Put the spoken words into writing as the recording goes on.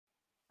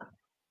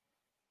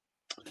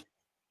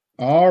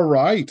All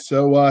right.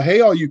 So,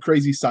 hey, all you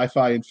crazy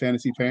sci-fi and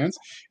fantasy fans,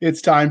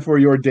 it's time for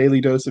your daily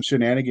dose of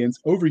shenanigans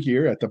over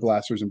here at the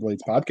Blasters and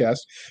Blades podcast.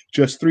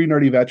 Just three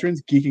nerdy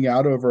veterans geeking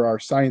out over our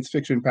science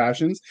fiction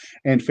passions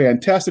and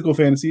fantastical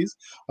fantasies,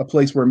 a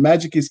place where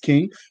magic is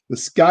king, the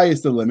sky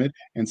is the limit,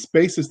 and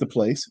space is the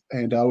place.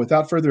 And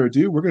without further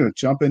ado, we're going to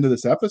jump into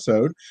this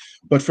episode.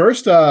 But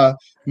first,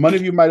 many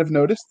of you might have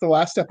noticed the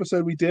last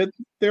episode we did,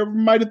 there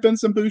might have been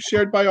some booze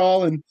shared by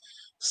all, and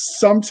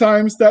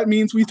sometimes that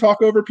means we talk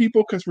over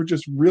people because we're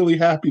just really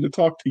happy to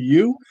talk to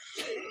you.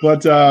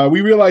 But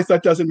we realize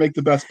that doesn't make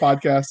the best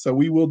podcast, so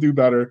we will do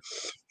better.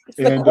 It's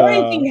the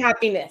quarantine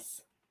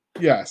happiness.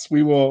 Yes,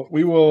 we will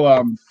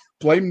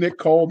blame Nick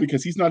Cole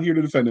because he's not here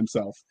to defend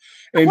himself.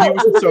 And he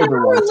was a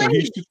sober one, so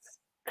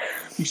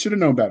he should have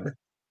known better.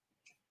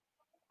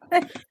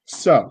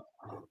 So,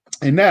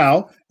 and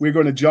now we're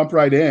going to jump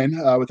right in.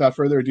 Without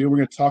further ado, we're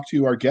going to talk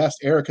to our guest,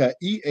 Erica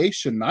E.A.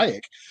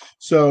 Shanaik.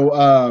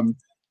 So,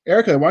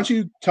 Erica, why don't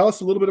you tell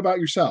us a little bit about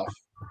yourself?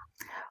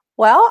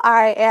 Well,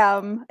 I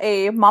am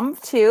a mom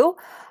of two.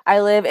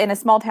 I live in a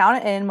small town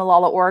in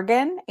Molalla,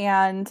 Oregon,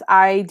 and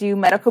I do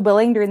medical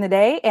billing during the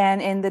day.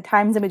 And in the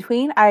times in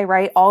between, I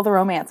write all the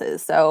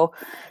romances. So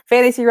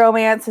fantasy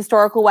romance,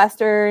 historical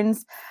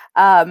westerns.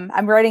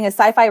 I'm writing a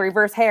sci-fi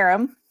reverse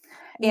harem.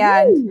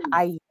 And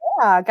I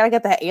gotta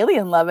get that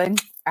alien loving.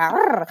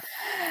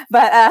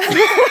 But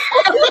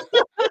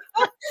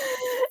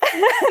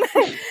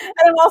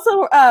and I'm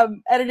also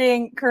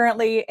editing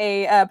currently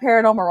a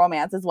paranormal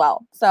romance as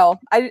well. So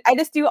I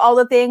just do all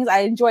the things. I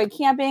enjoy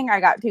camping. I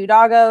got two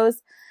doggos,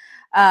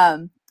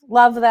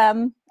 love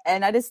them,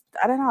 and I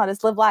don't know, I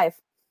just live life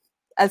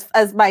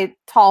as my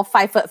tall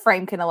 5-foot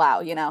frame can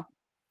allow.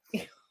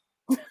 Hey,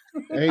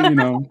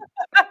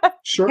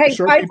 short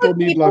people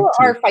need love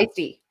too. Are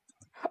feisty.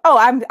 Oh,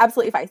 I'm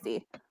absolutely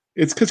feisty.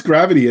 It's because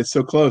gravity is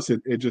so close.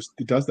 It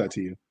does that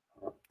to you.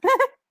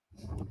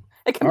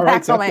 It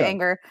compacts all my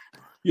anger.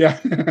 Yeah.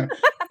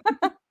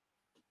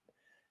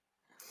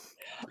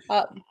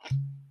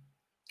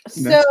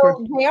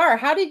 So, JR,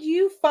 how did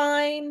you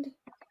find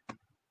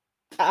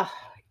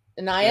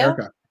Anaya?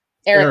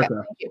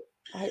 Erica. Thank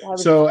you.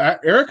 So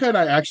Erica and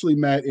I actually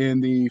met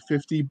in the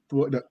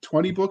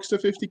 20 books to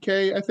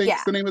 50K, I think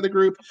is the name of the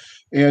group.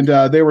 And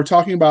they were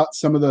talking about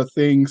some of the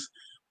things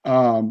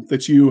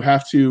that you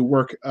have to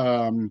work,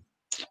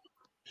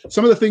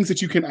 some of the things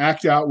that you can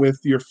act out with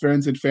your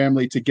friends and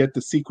family to get the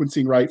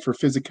sequencing right for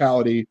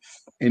physicality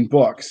in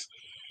books.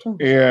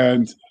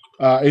 And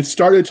it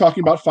started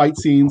talking about fight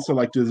scenes. So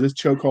like, does this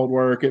chokehold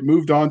work? It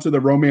moved on to the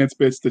romance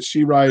bits that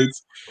she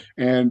writes.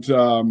 And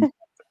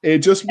it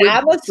just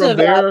went from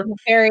there. A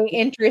very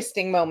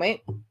interesting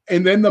moment.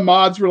 And then the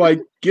mods were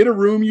like, get a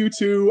room, you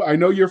two. I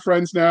know you're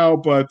friends now,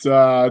 but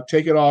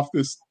take it off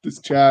this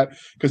chat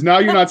because now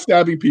you're not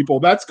stabbing people.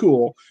 That's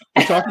cool.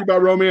 We're talking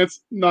about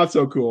romance, not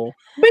so cool.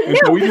 But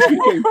so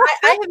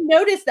I have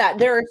noticed that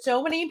there are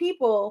so many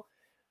people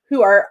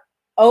who are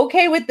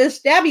okay with the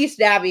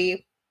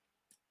stabby,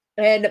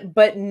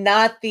 but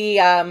not the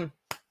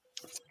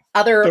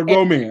other the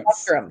romance.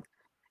 Spectrum.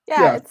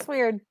 Yeah, it's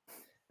weird.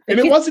 And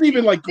it wasn't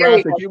even like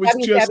graphic. It was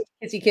just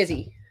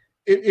kissy.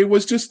 It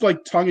was just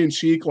like tongue in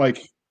cheek,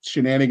 like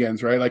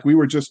shenanigans, right? Like we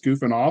were just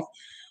goofing off.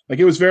 Like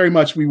it was very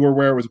much we were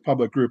aware it was a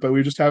public group, but we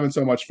were just having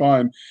so much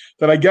fun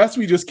that I guess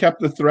we just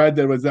kept the thread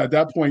that was at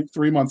that point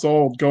 3 months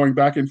old going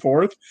back and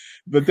forth.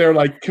 But they're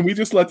like, can we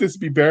just let this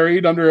be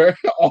buried under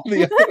all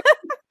the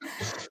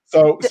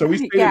So we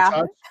stayed in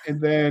touch. And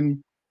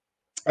then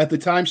at the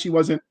time she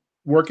wasn't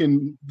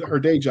working her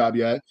day job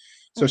yet.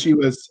 So she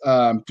was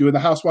doing the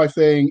housewife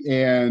thing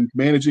and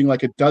managing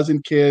like a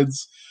dozen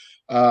kids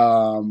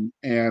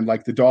and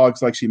like the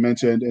dogs, like she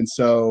mentioned. And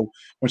so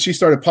when she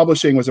started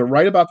publishing was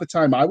right about the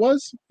time I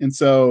was. And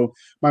so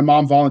my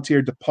mom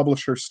volunteered to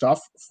publish her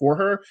stuff for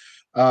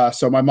her.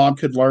 So my mom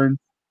could learn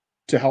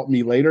to help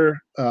me later.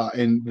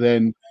 And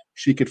then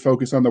she could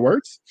focus on the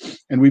words.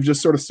 And we've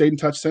just sort of stayed in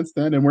touch since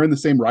then. And we're in the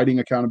same writing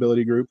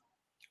accountability group.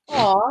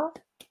 Aw,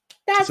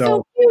 that's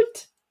so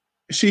cute.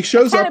 She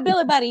shows up.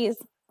 Accountability buddies.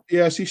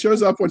 Yeah, she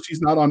shows up when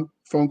she's not on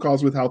phone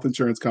calls with health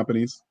insurance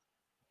companies.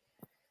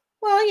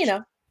 Well, you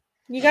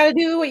got to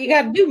do what you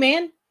got to do,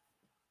 man.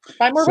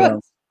 Buy more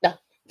books.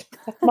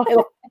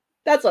 No,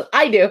 that's what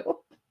I do.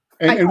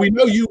 And we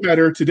know you met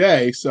her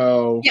today,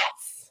 so.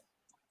 Yes.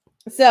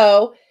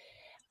 So,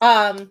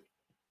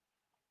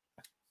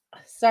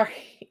 sorry.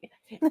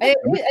 It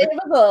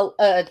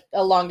was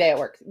a long day at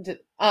work.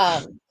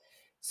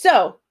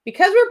 So,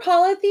 because we're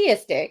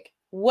polytheistic,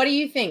 what do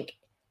you think?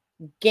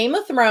 Game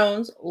of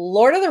Thrones,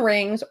 Lord of the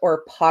Rings,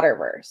 or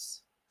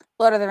Potterverse?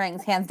 Lord of the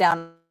Rings, hands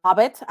down.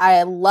 Hobbit.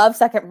 I love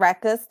Second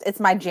Breakfast.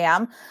 It's my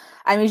jam.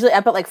 I'm usually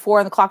up at like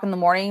 4 o'clock in the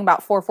morning,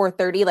 about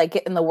 4:30, like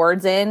getting the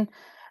words in.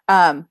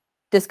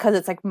 Just because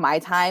it's like my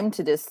time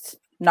to just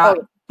not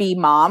be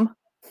mom.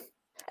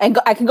 And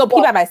I can go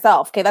pee by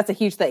myself. Okay, that's a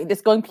huge thing.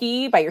 Just going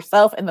pee by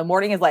yourself in the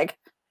morning is like,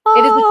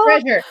 it is a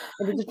treasure.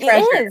 It is a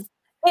treasure.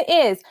 It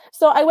is.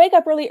 So I wake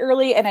up really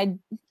early and I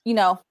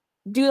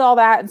do all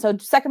that. And so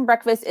second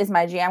breakfast is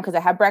my jam because I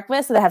have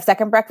breakfast and I have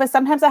second breakfast.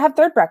 Sometimes I have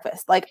third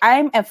breakfast. Like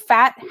I'm a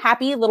fat,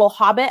 happy little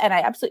hobbit and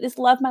I absolutely just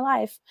love my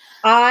life.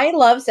 I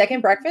love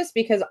second breakfast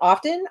because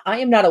often I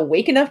am not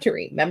awake enough to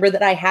remember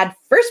that I had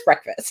first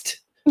breakfast.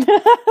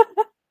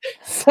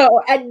 So,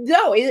 and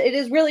no, it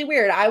is really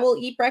weird. I will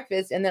eat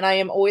breakfast and then I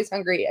am always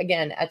hungry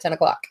again at 10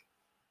 o'clock.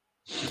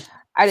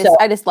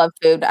 I just love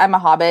food. I'm a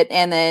hobbit.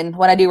 And then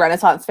when I do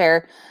Renaissance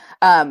Fair,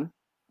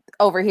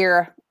 over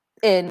here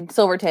in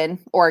Silverton,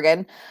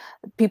 Oregon,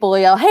 people will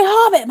yell, "Hey,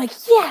 Hobbit!" I'm like,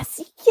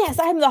 yes,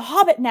 I'm the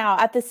Hobbit now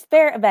at this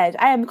fair event.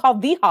 I am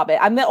called the Hobbit.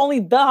 I'm the only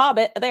the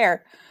Hobbit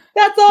there.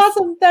 That's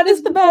awesome. That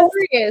is the best.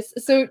 glorious.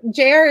 So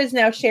JR is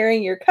now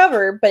sharing your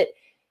cover, but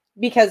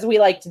because we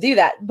like to do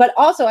that. But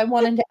also I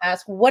wanted to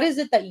ask, what is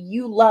it that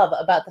you love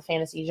about the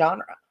fantasy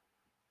genre?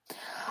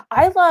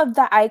 I love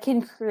that I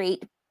can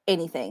create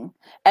anything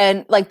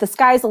and like the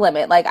sky's the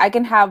limit. Like I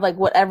can have like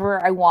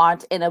whatever I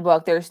want in a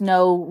book. There's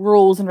no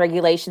rules and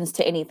regulations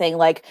to anything.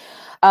 Like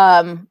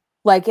in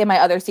my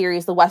other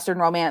series, the Western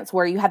Romance,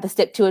 where you have to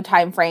stick to a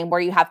time frame, where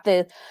you have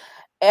to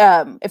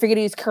if you're going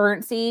to use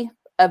currency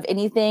of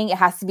anything, it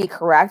has to be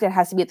correct. It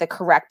has to be at the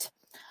correct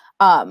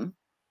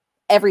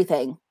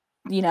everything,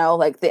 you know,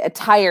 like the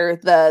attire,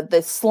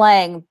 the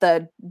slang,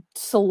 the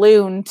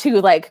saloon,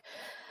 to like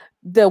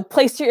the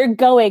place you're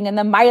going and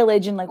the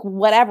mileage and like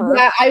whatever.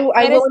 Yeah, I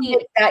will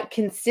admit that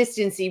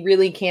consistency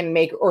really can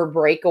make or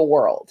break a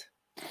world.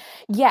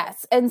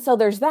 Yes. And so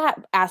there's that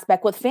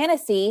aspect with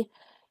fantasy,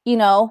 you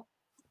know,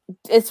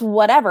 it's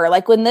whatever.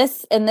 Like in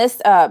this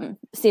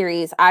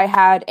series, I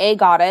had a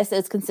goddess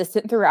is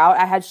consistent throughout.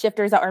 I had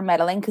shifters that were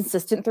meddling,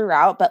 consistent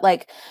throughout, but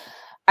like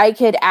I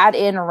could add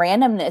in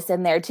randomness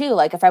in there too.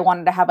 Like if I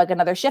wanted to have like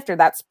another shifter,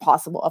 that's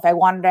possible. If I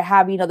wanted to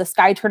have, you know, the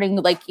sky turning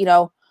like, you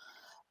know,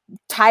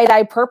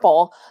 tie-dye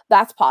purple,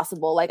 that's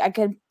possible. Like I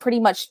could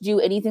pretty much do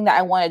anything that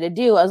I wanted to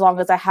do as long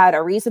as I had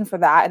a reason for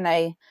that. And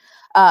I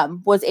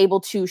was able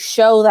to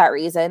show that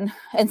reason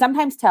and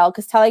sometimes tell,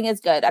 because telling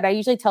is good. And I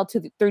usually tell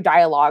through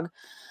dialogue,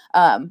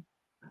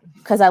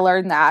 because I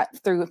learned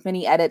that through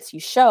many edits, you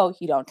show,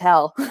 you don't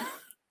tell.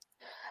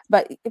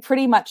 But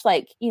pretty much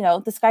like, you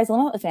know, the sky's the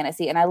limit with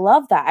fantasy. And I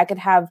love that. I could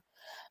have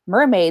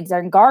mermaids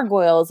and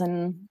gargoyles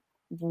and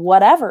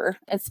whatever.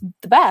 It's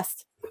the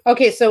best.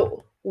 Okay,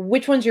 so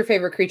which one's your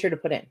favorite creature to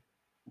put in?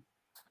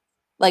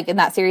 Like in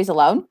that series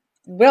alone?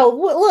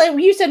 Well,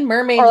 you said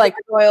mermaids, or like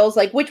gargoyles.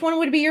 Like, which one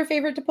would be your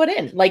favorite to put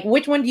in? Like,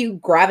 which one do you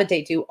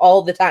gravitate to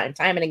all the time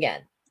and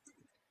again?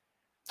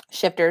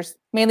 Shifters,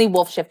 mainly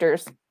wolf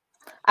shifters.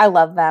 I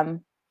love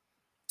them.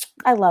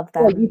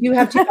 Well, you do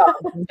have two dogs.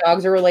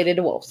 Dogs are related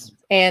to wolves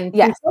and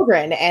yes.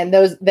 children, and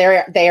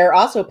they are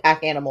also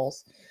pack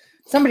animals.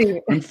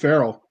 I'm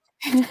feral.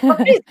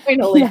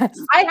 Finally, yes.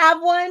 I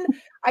have one.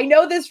 I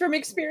know this from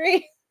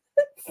experience.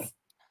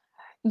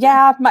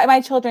 Yeah,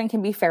 my children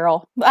can be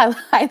feral.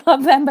 I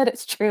love them, but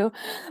it's true.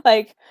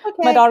 Like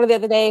my daughter the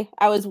other day,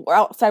 I was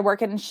outside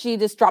working and she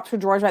just drops her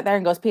drawers right there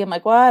and goes pee. I'm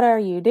like, what are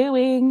you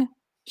doing?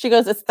 She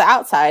goes, it's the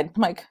outside.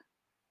 I'm like,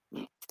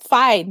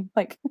 fine.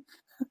 Like,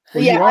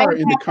 well, you are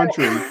in the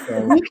country.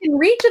 So. You can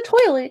reach a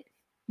toilet.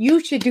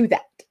 You should do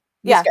that.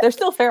 Yeah, they're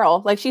still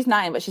feral. Like she's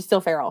 9, but she's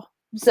still feral.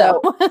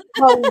 So,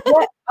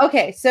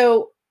 okay.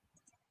 So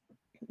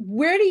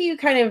where do you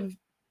kind of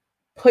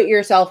put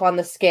yourself on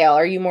the scale?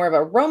 Are you more of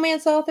a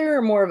romance author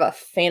or more of a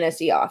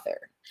fantasy author?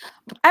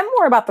 I'm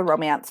more about the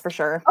romance for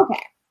sure.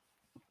 Okay.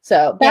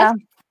 So that's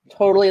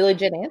totally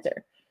legit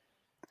answer.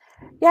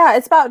 Yeah,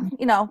 it's about,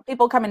 you know,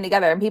 people coming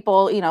together and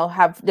people, you know,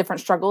 have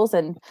different struggles,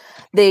 and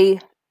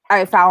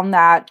I found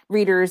that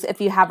readers,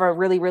 if you have a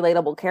really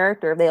relatable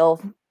character,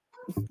 they'll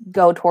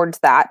go towards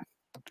that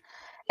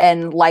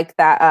and like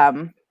that,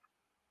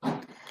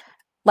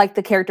 like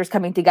the characters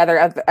coming together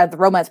of the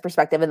romance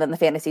perspective, and then the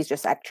fantasy is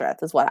just extra,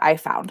 is what I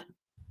found.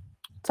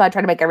 So I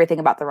try to make everything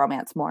about the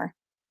romance more.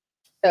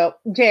 So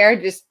JR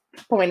just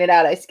pointed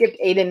out I skipped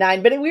 8 and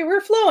 9, but we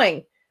were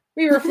flowing.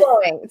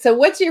 So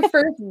what's your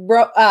first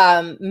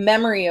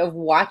memory of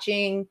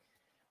watching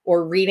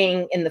or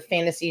reading in the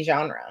fantasy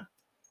genre?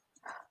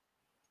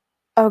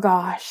 Oh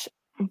gosh.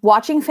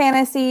 Watching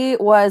fantasy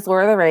was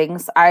Lord of the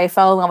Rings. I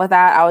fell in love with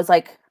that. I was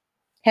like,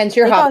 hence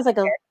your hobby.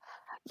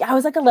 I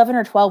was like 11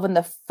 or 12 when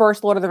the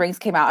first Lord of the Rings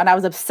came out, and I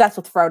was obsessed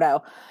with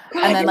Frodo.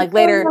 God, and then like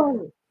later,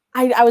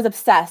 I was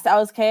obsessed. I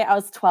was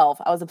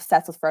 12. I was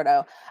obsessed with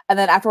Frodo. And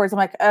then afterwards, I'm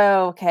like,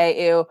 oh,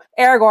 okay, ew,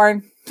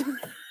 Aragorn.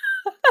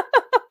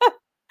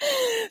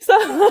 So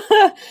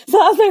that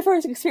was my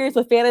first experience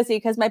with fantasy,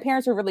 because my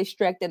parents were really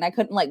strict and I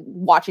couldn't like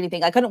watch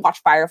anything. I couldn't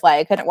watch Firefly.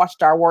 I couldn't watch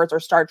Star Wars or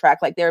Star Trek.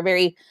 Like they were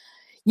very,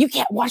 you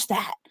can't watch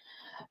that.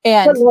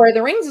 And but Lord of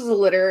the Rings is a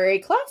literary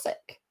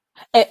classic.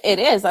 It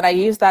is. And I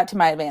use that to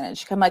my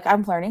advantage. I'm like,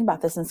 I'm learning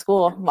about this in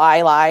school.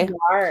 Lie. You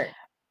are.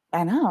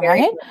 I know,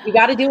 right? You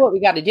got to do what we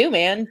got to do,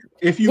 man.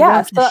 If you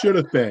weren't, you should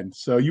have been.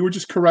 So you were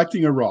just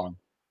correcting a wrong.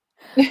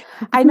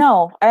 I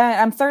know.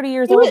 I'm 30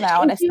 years old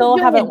now, and I still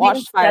haven't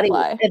watched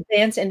Firefly.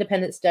 Advanced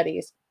independent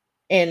studies.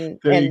 in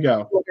There you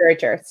go.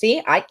 literature.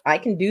 See, I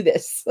can do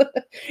this.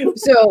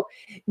 So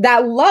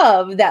that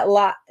love that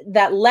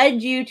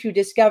led you to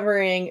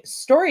discovering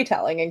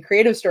storytelling and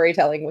creative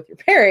storytelling with your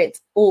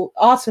parents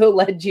also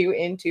led you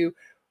into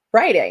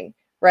writing,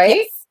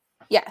 right?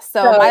 Yes.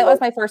 So that was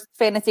my first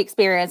fantasy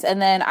experience,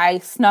 and then I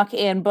snuck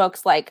in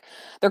books like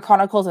The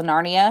Chronicles of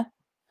Narnia.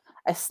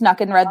 I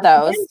snuck and read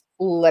those.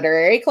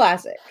 Literary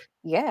classic.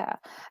 Yeah.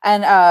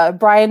 And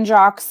Brian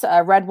Jock's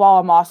Redwall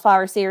and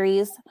Mossflower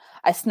series.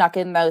 I snuck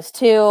in those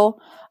too.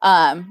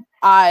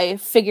 I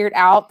figured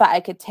out that I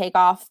could take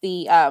off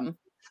the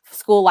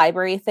school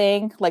library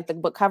thing, like the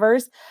book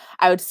covers.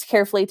 I would just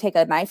carefully take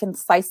a knife and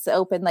slice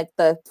open like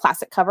the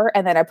plastic cover,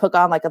 and then I put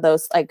on like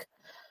those like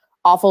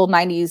awful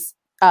 90s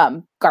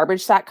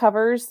garbage sack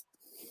covers.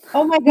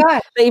 Oh my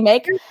god. They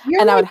make.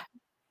 You're like,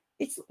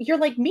 you're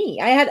like me.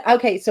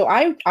 So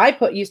I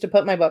used to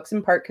put my books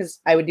in part because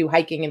I would do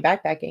hiking and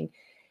backpacking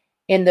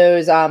in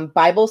those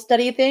Bible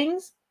study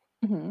things.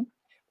 Mm-hmm.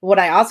 What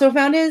I also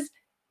found is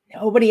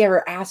nobody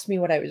ever asked me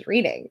what I was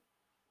reading.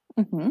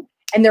 Mm-hmm.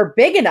 And they're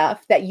big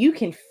enough that you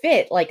can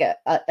fit like a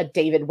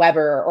David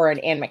Weber or an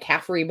Anne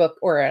McCaffrey book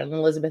or an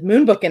Elizabeth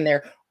Moon book in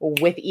there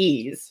with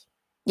ease.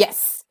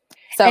 Yes.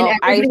 So and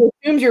everybody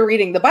assumes you're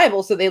reading the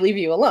Bible, so they leave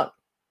you alone.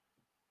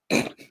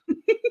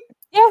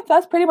 Yeah,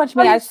 that's pretty much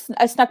me.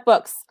 I snuck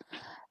books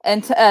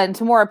and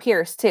Tamora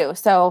Pierce too.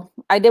 So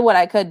I did what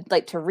I could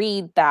like to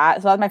read that.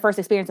 So that was my first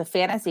experience with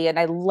fantasy, and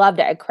I loved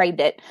it. I craved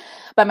it.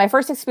 But my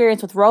first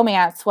experience with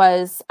romance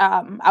was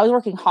I was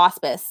working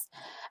hospice,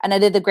 and I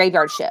did the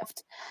graveyard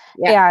shift.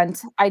 Yeah. And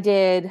I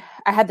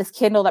had this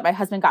Kindle that my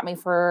husband got me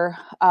for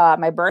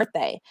my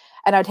birthday,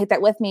 and I would take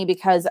that with me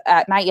because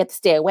at night you have to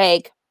stay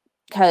awake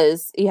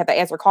because you have to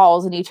answer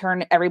calls and you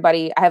turn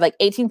everybody. I had like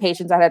 18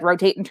 patients. I had to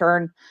rotate and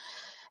turn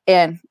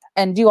and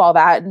do all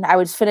that. And I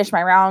would finish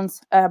my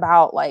rounds at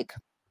about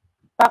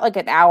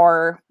an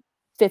hour,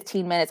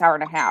 15 minutes, hour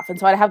and a half. And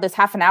so I'd have this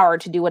half an hour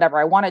to do whatever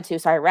I wanted to.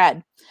 So I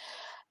read.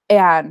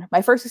 And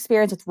my first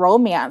experience with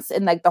romance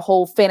and like the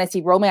whole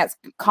fantasy romance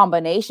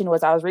combination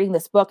was I was reading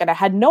this book and I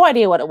had no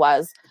idea what it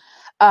was.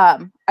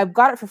 I've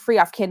got it for free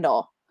off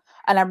Kindle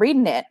and I'm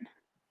reading it.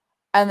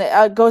 And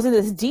it goes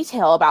into this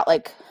detail about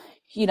like,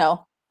 you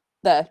know,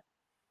 the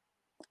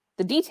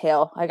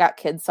detail. I got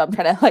kids, so I'm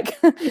trying to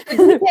like the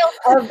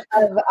details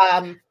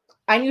of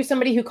I knew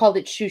somebody who called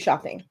it shoe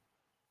shopping.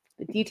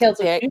 The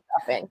details of shoe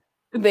shopping.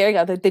 There you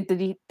go, the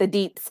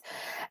deets.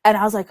 And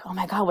I was like, oh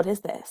my god, what is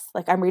this?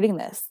 Like, I'm reading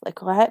this.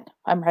 Like, what?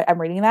 I'm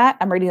reading that.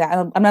 I'm reading that,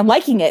 and I'm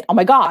liking it. Oh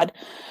my god!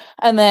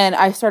 And then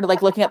I started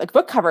like looking at like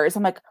book covers.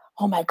 I'm like,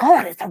 oh my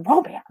god, it's a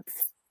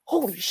romance.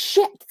 Holy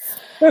shit!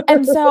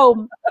 And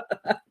so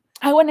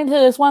I went into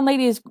this one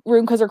lady's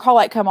room because her call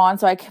light come on.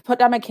 So I put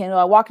down my Kindle.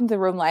 I walked into the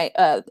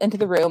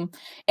room,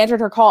 answered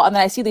her call, and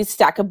then I see these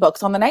stack of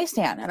books on the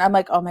nightstand, and I'm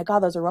like, oh my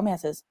god, those are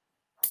romances.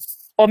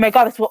 Oh my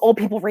god, that's what old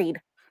people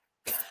read.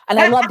 And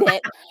I loved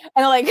it.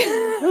 And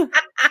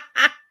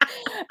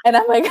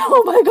I'm like,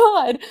 oh my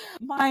god,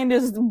 mind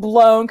is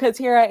blown because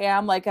here I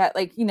am, like at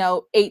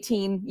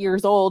 18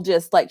 years old,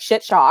 just like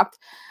shit shocked.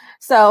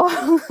 So,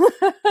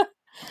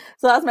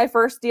 so that was my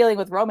first dealing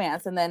with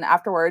romance. And then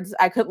afterwards,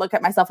 I couldn't look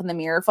at myself in the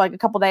mirror for like a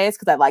couple days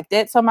because I liked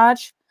it so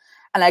much,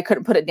 and I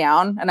couldn't put it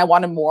down, and I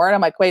wanted more. And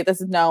I'm like, wait,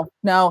 this is no,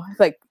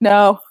 like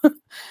no.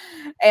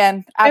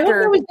 And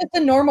after, I hope it was just a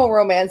normal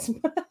romance.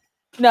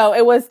 No,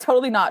 it was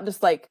totally not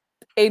just like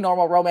a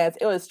normal romance.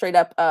 It was straight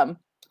up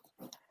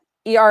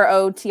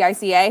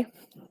erotica.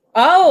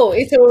 Oh, so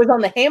it was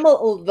on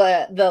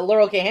the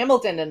Laurel K.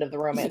 Hamilton end of the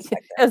romance.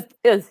 it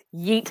was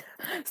yeet.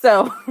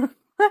 So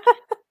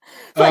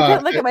I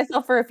couldn't look at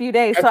myself for a few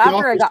days. So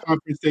after I got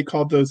conference, they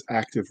called those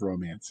active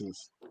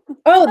romances.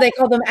 Oh, they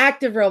call them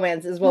active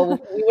romances. Well,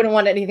 we wouldn't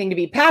want anything to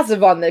be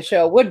passive on this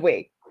show, would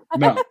we?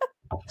 No.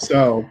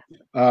 So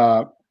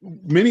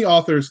many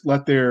authors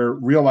let their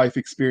real life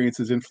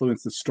experiences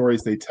influence the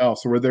stories they tell.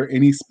 So were there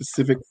any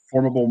specific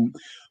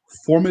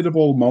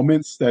formidable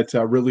moments that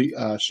really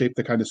shape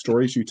the kind of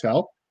stories you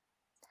tell?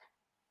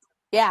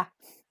 Yeah.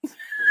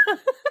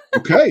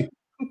 Okay.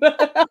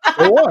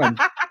 Go on.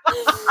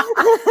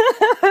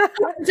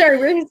 Sorry,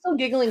 we're still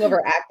giggling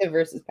over active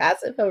versus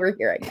passive over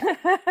here.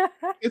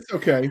 It's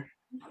okay.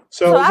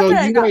 So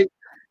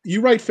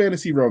you write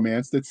fantasy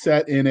romance that's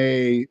set in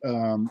a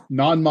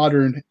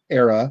non-modern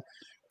era.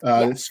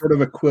 It's sort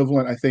of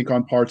equivalent, I think,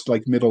 on parts to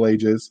like Middle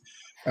Ages.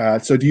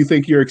 So do you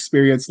think your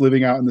experience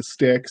living out in the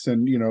sticks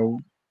and, you know,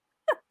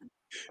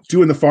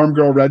 doing the farm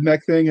girl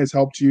redneck thing has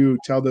helped you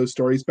tell those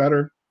stories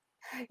better?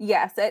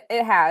 Yes, it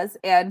has.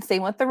 And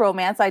same with the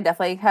romance. I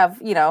definitely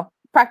have, you know,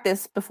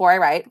 practice before I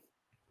write.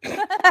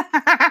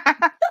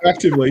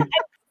 Actively.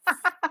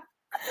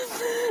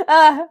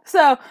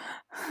 So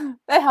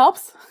that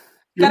helps.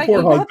 Your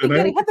poor husband.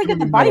 You have to get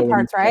the body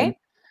parts right.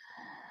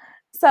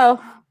 So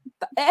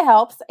it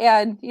helps,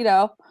 and you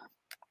know,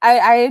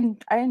 I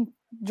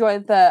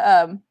enjoy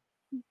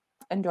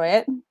enjoy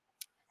it,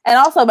 and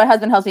also my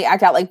husband helps me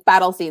act out like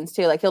battle scenes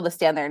too. Like he'll just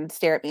stand there and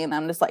stare at me, and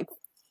I'm just like,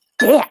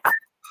 yeah.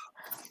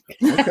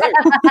 Okay.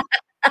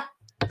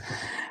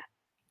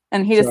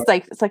 And he So- just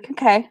like, it's like,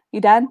 okay,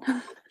 you done?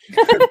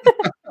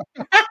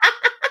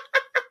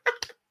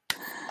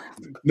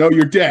 No,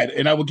 you're dead,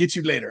 and I will get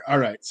you later. All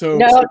right. So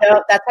No,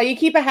 that's how you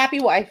keep a happy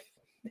wife.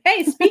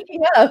 Hey,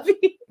 speaking of,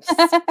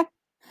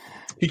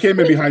 he came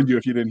in behind you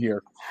if you didn't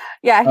hear.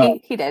 Yeah,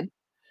 he did.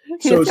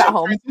 He So, just got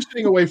home.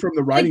 transitioning away from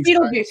the like writing side.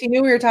 Beetlejuice, he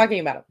knew we were talking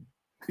about him.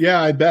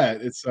 Yeah, I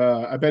bet it's.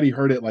 I bet he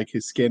heard it like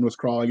his skin was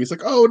crawling. He's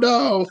like, "Oh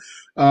no!"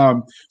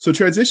 So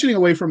transitioning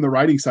away from the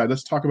writing side,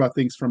 let's talk about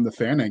things from the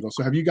fan angle.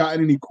 So, have you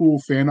gotten any cool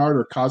fan art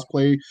or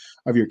cosplay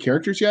of your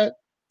characters yet?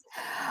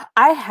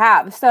 I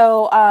have.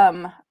 So,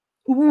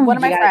 one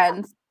of my Yeah.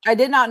 friends, I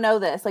did not know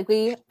this. Like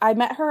I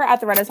met her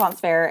at the Renaissance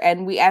Fair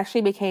and we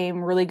actually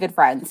became really good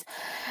friends.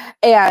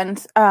 And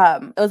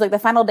it was like the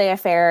final day of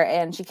fair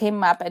and she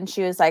came up and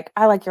she was like,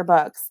 I like your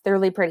books. They're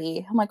really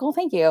pretty. I'm like, oh,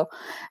 thank you.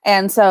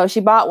 And so she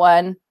bought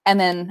one and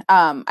then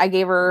I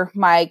gave her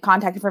my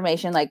contact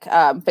information, like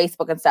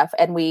Facebook and stuff.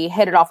 And we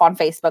hit it off on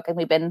Facebook and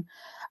we've been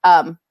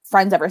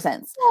friends ever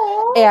since.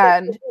 Aw,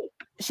 And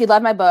she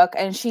loved my book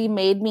and she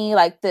made me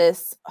like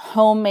this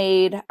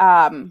homemade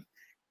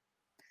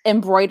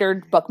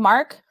embroidered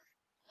bookmark.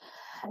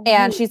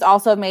 And she's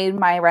also made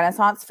my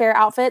Renaissance Fair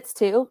outfits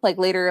too, like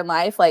later in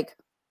life. Like,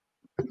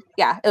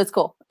 yeah, it was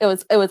cool. It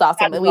was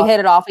awesome. And we hit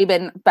it off. We've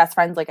been best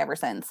friends like ever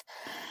since.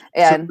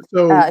 And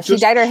she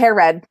dyed her hair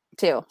red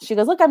too. She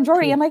goes, look, I'm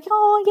Jordy. I'm like,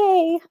 oh,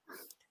 yay.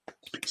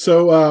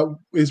 So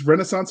is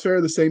Renaissance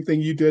Fair the same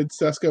thing you did,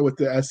 Seska, with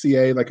the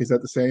SCA? Like, is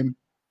that the same?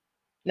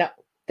 No,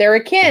 they're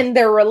akin,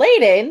 they're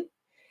related.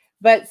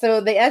 But so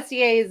the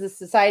SCA is the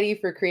Society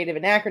for Creative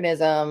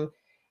Anachronism,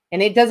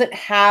 and it doesn't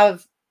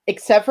have,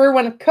 except for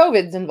when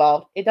COVID's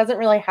involved, it doesn't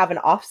really have an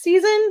off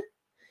season.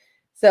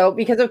 So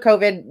because of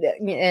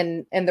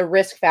COVID and the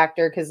risk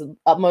factor, because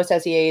most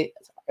SCA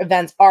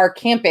events are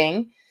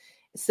camping,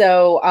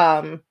 so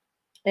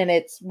and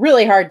it's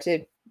really hard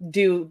to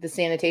do the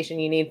sanitation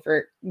you need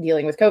for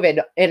dealing with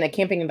COVID in a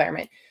camping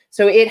environment.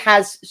 So it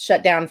has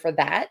shut down for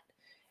that.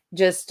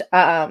 Just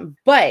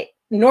but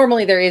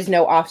normally there is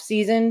no off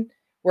season,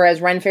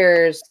 whereas Ren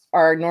fairs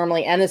are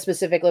normally in a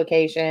specific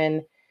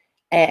location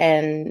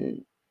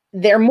and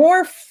they're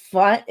more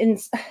fun. And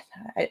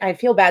I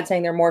feel bad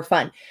saying they're more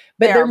fun,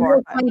 but they're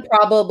more fun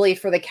probably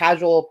for the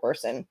casual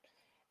person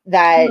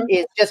that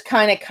is just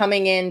kind of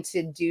coming in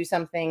to do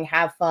something,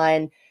 have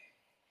fun.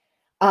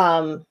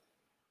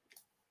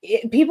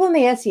 People in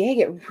the SCA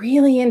get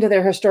really into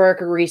their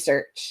historical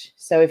research.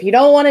 So if you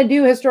don't want to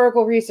do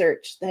historical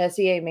research, the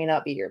SCA may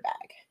not be your bag.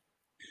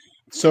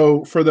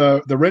 So for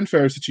the Ren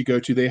fairs that you go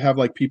to, they have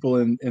like people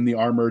in the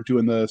armor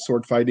doing the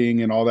sword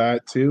fighting and all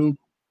that too.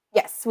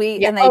 Yes,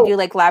 and they do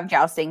like lab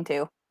jousting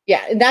too.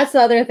 Yeah, and that's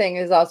the other thing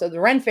is also the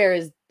Ren fair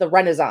is the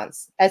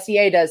Renaissance.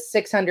 SCA does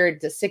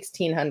 600 to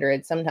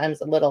 1600,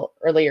 sometimes a little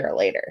earlier or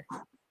later.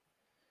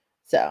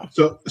 So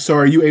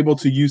are you able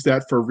to use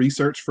that for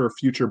research for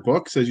future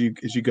books as you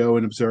go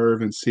and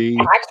observe and see?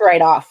 Tax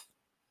right off.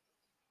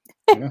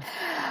 Yeah.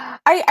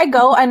 I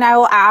go and I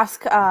will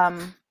ask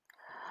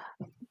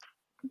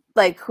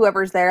like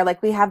whoever's there.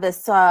 Like we have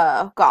this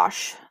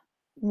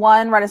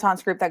one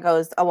Renaissance group that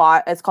goes a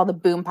lot. It's called the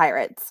Boom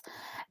Pirates.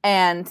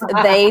 And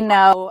they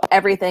know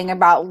everything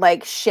about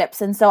like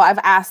ships. And so I've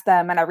asked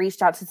them and I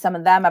reached out to some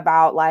of them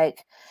about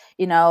like,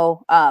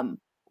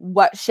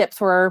 what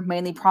ships were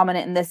mainly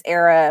prominent in this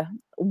era,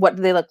 what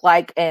do they look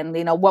like, and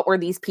what were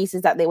these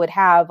pieces that they would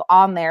have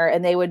on there,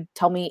 and they would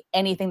tell me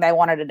anything that I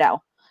wanted to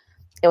know.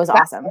 It was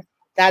awesome.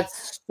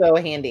 That's so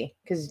handy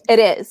because it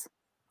is,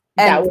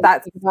 and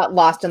that's not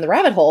lost in the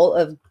rabbit hole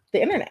of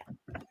the internet.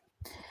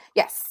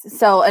 Yes.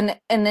 So and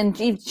then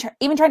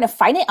even trying to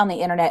find it on the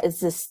internet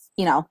is just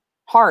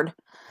hard.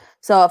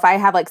 So if I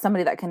have like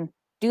somebody that can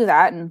do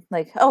that and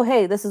like, oh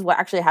hey, this is what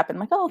actually happened,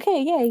 I'm like, oh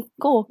okay, yay,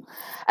 cool.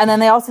 And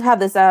then they also have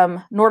this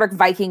Nordic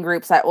Viking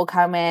groups that will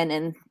come in,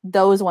 and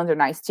those ones are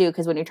nice too,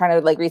 because when you're trying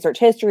to like research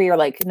history or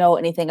like know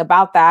anything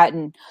about that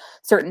and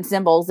certain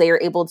symbols, they are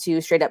able to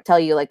straight up tell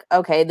you like,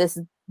 okay, this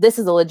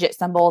is a legit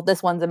symbol,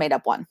 this one's a made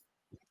up one.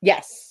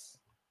 Yes.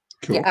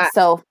 Cool. Yeah,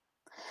 so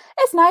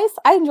it's nice.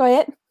 I enjoy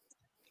it.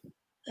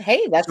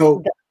 Hey, that's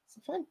fun.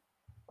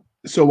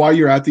 So while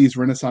you're at these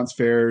Renaissance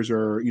fairs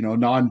or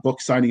non-book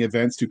signing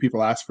events, do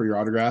people ask for your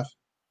autograph?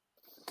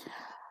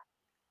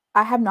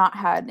 I have not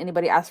had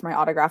anybody ask for my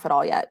autograph at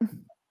all yet.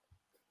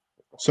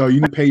 So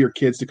you can pay your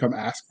kids to come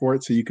ask for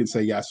it so you can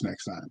say yes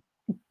next time.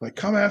 Like,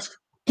 come ask.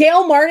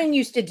 Gail Martin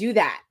used to do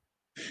that.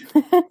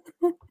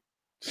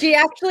 She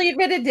actually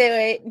admitted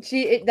to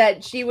it.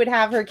 That she would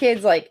have her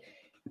kids like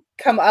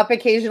come up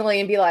occasionally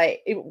and be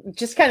like,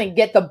 just kind of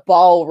get the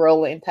ball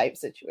rolling type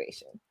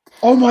situation.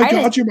 Oh my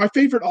God, you're my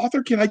favorite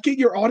author. Can I get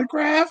your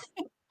autograph?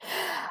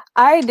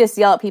 I just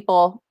yell at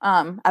people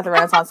at the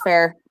Renaissance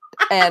Fair,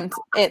 and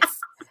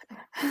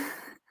I'm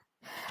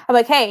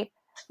like, hey,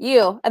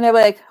 you. And they're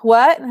like,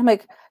 what? And I'm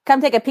like,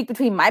 come take a peek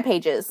between my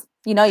pages.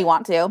 You know you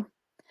want to.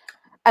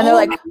 And they're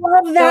like, I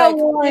love that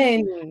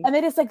one. And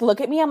they just like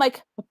look at me. I'm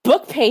like,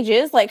 book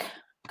pages? Like,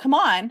 come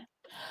on.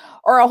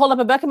 Or I'll hold up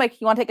a book. I'm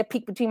like, you want to take a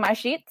peek between my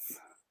sheets?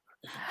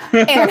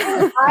 And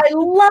I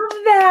love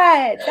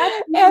that.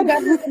 That's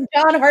And-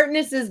 John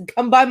Hartness is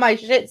come by my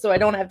shit so I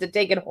don't have to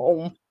take it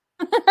home.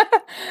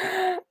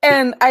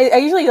 and I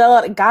usually yell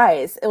at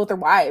guys with their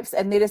wives,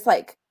 and they just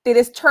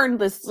turn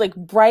this like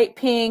bright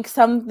pink.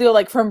 Some do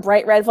like from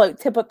bright red, like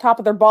top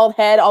of their bald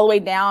head all the way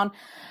down.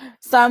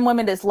 Some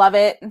women just love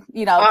it.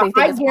 You know, they think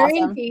I it's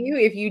guarantee awesome. you,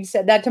 if you'd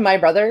said that to my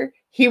brother,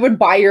 he would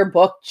buy your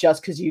book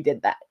just because you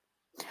did that.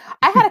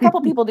 I had a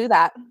couple people do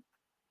that.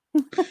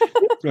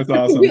 That's He'd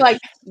awesome. be like,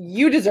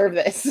 you deserve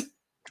this.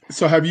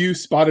 So have you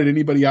spotted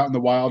anybody out in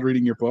the wild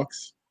reading your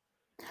books?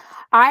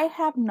 I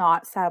have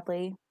not,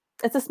 sadly.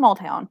 It's a small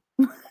town.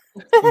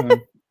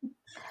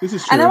 This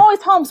is true. And I'm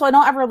always home, so I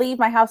don't ever leave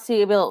my house to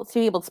be able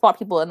to spot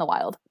people in the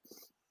wild.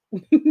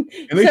 And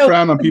they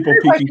frown on people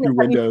peeking through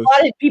windows.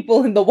 Spotted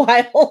people in the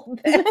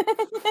wild.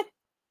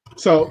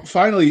 So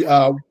finally,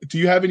 do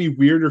you have any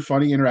weird or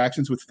funny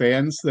interactions with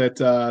fans that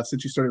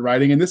since you started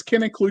writing? And this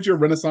can include your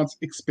Renaissance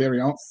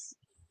experience.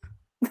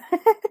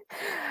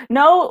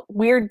 No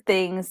weird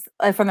things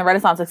from the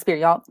Renaissance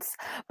experience,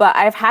 but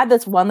I've had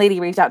this one lady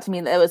reach out to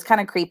me that was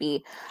kind of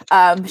creepy.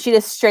 She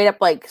just straight up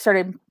like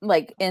started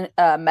like in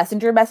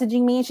messenger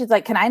messaging me. She's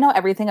like, "Can I know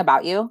everything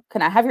about you?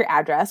 Can I have your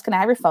address? Can I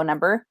have your phone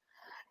number?"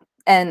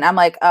 And I'm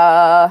like,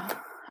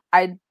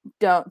 I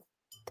don't.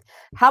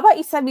 How about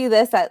you send me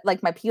this at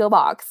like my PO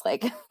box?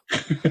 Like,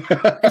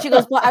 and she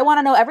goes, "Well, I want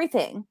to know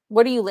everything.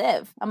 Where do you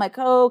live?" I'm like,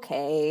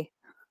 "Okay,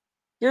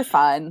 you're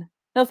fun.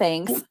 No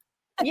thanks."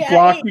 Yeah,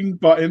 Blocking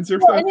buttons or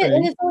something.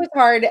 and it's always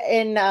hard.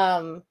 And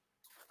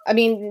I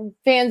mean,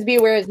 fans be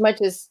aware, as much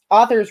as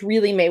authors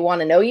really may want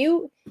to know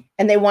you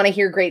and they want to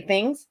hear great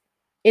things,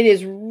 it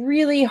is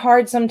really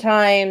hard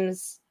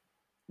sometimes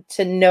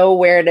to know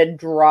where to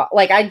draw.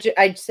 Like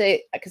I'd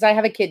say, because I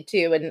have a kid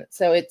too, and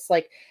so it's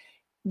like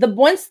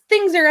once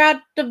things are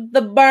out of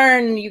the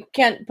barn, you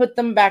can't put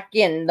them back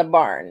in the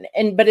barn.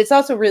 But it's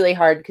also really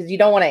hard because you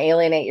don't want to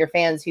alienate your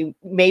fans who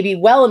may be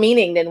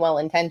well-meaning and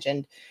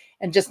well-intentioned,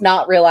 and just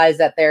not realize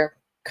that they're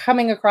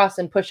coming across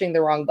and pushing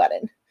the wrong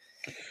button.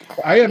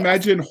 I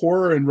imagine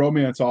horror and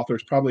romance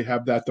authors probably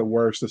have that the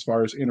worst as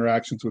far as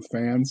interactions with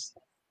fans.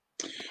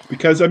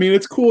 Because, I mean,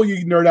 it's cool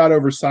you nerd out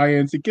over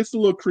science. It gets a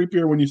little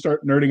creepier when you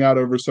start nerding out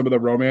over some of the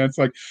romance.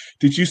 Like,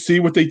 did you see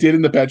what they did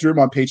in the bedroom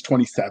on page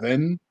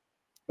 27?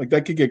 Like,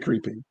 that could get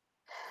creepy.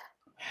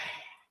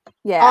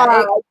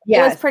 Yeah,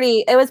 yes.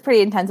 it was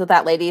pretty intense with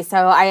that lady. So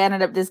I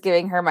ended up just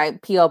giving her my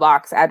PO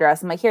box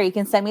address. I'm like, "Here, you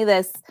can send me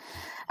this."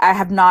 I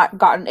have not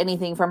gotten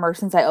anything from her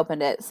since I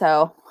opened it,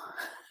 so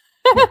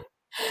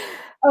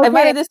I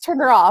might have just turned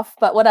her off,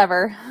 but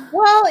whatever.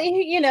 Well,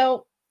 you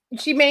know,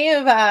 she may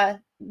have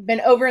been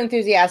over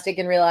enthusiastic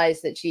and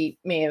realized that she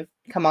may have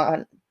come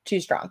on too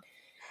strong.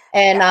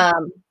 And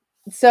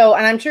so,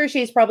 and I'm sure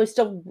she's probably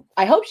still,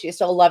 I hope she's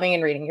still loving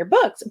and reading your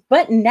books.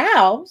 But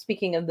now,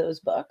 speaking of those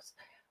books,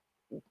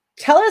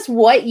 tell us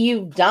what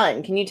you've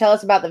done. Can you tell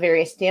us about the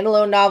various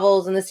standalone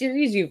novels and the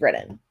series you've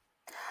written?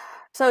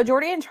 So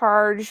Geordie in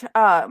Charge,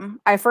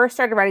 I first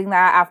started writing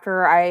that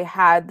after I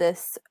had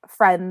this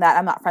friend that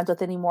I'm not friends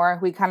with anymore.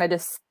 We kind of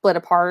just split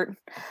apart,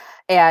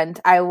 and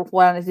I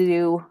wanted to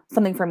do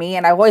something for me,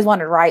 and I always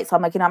wanted to write. So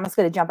I'm like, I'm just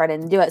going to jump right in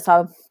and do it. So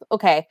I'm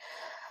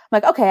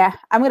like, okay,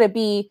 I'm going to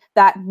be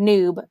that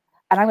noob,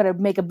 and I'm going to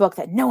make a book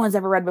that no one's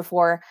ever read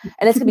before,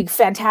 and it's going to be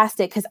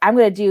fantastic because I'm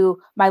going to do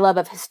my love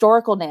of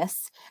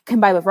historicalness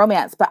combined with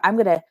romance, but I'm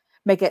going to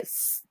make it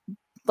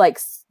like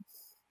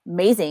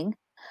amazing.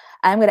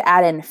 I'm going to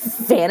add in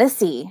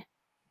fantasy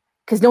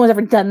because no one's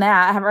ever done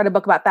that. I haven't read a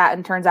book about that,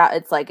 and turns out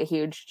it's like a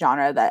huge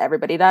genre that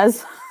everybody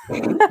does.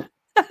 New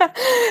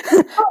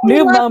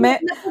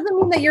moment. That doesn't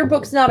mean that your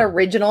book's not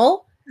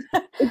original.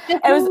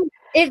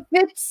 It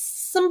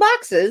fits some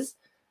boxes.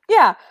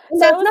 Yeah, so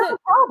that's not a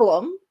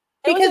problem.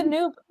 It was a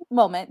new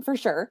moment for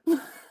sure.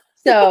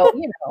 So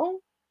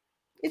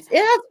that's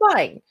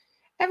fine.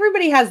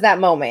 Everybody has that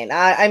moment.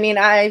 I mean,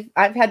 I've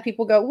had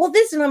people go, well,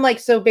 this, and I'm like,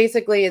 so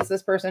basically, it's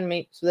this person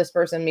meets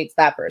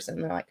that person.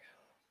 And they're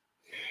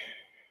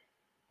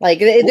like,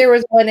 there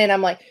was one, and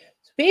I'm like,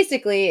 so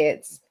basically,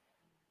 it's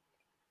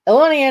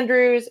Ilona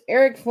Andrews,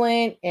 Eric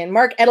Flint, and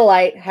Mark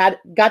Edelite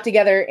got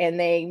together, and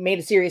they made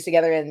a series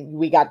together, and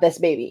we got this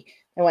baby.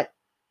 I went,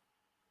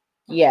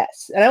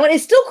 yes, and I went,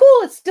 it's still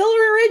cool, it's still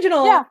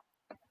original, yeah.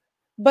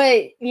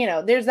 But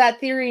there's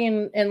that theory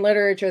in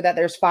literature that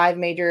there's 5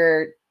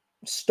 major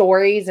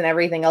stories and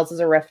everything else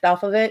is a riff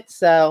off of it.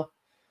 So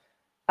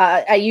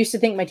I used to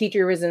think my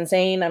teacher was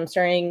insane. I'm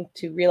starting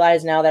to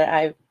realize now that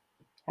I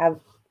have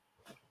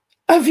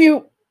a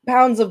few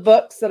pounds of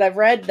books that I've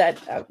read that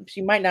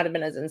she might not have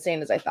been as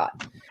insane as I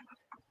thought.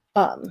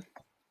 Darn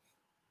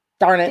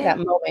it, that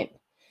moment.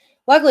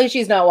 Luckily,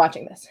 she's not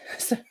watching this.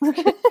 So,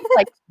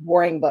 like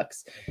boring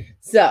books.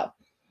 So,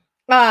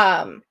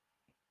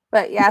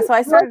 but yeah, so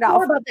I started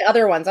off about the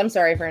other ones. I'm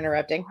sorry for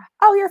interrupting.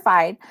 Oh, you're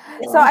fine.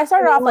 So I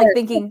started off like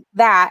thinking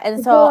that,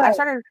 and so I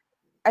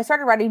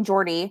started writing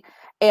Geordie,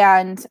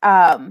 and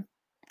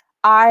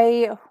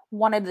I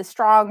wanted the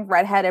strong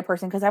redheaded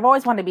person because I've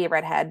always wanted to be a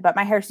redhead, but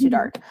my hair's too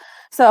dark.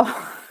 So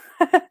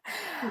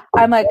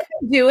I'm like,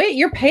 do it.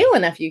 You're pale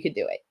enough. You could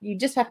do it. You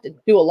just have to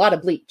do a lot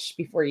of bleach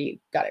before you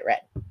got it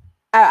red.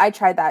 I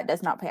tried that. It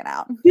does not pan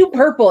out. Do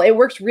purple. It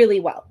works really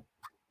well.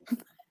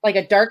 Like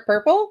a dark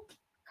purple.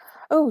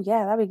 Oh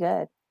yeah, that'd be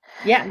good.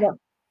 Yeah. No.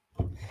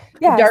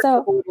 Yeah. Dark So,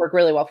 purple would work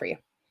really well for you.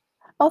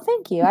 oh,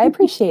 thank you. I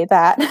appreciate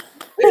that.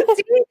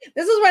 See,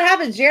 this is what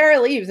happens. JR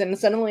leaves and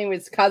suddenly it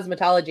was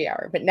cosmetology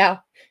hour. But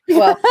now,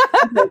 well,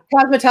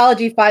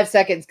 cosmetology 5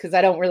 seconds because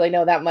I don't really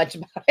know that much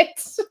about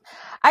it.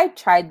 I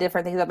tried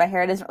different things with my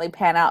hair. It doesn't really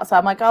pan out. So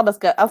I'm like, I'll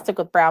stick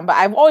with brown. But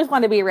I've always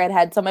wanted to be a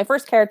redhead. So my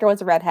first character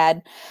was a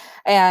redhead.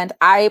 And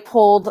I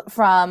pulled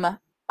from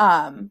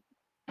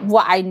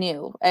what I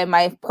knew and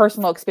my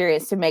personal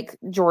experience to make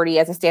Jordy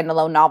as a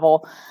standalone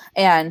novel.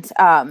 And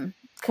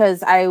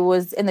because I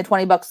was in the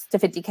 20 bucks to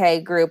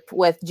 50K group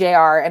with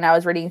JR and I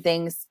was reading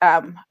things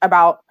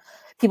about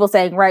people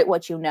saying, write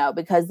what you know,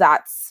 because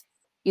that's,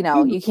 you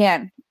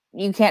can't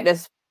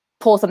just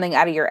pull something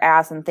out of your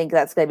ass and think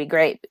that's going to be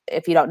great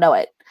if you don't know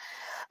it.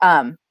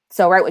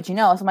 So write what you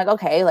know. So I'm like,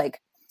 okay,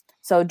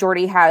 so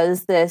Jordy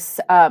has this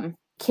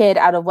kid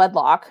out of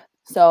wedlock.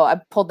 So I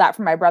pulled that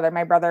from my brother.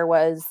 My brother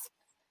was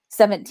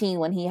 17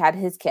 when he had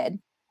his kid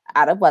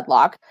out of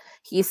wedlock.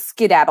 He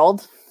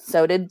skedaddled.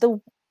 So did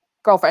the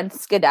girlfriend,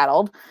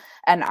 skedaddled.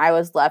 And I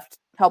was left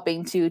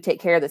helping to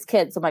take care of this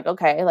kid. So I'm like,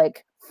 okay,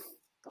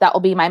 that will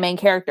be my main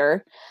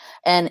character.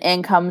 And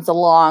in comes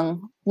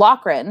along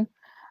Lochran,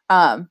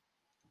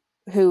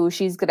 who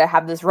she's going to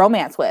have this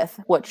romance with,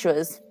 which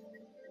was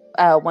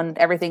when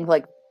everything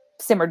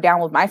simmered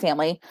down with my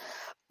family.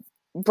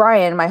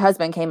 Brian, my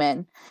husband, came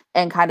in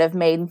and kind of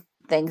made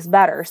things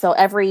better. So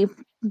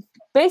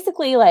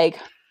basically,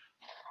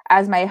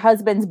 as my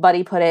husband's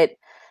buddy put it,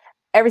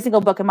 every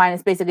single book of mine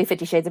is basically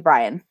 50 Shades of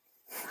Brian.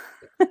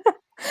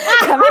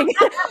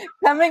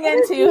 coming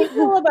into. How do you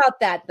feel about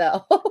that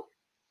though?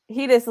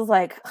 He just was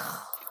like.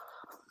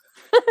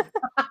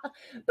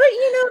 But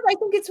I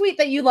think it's sweet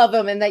that you love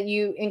him and that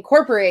you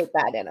incorporate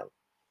that in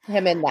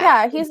him in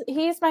that. Yeah,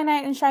 he's my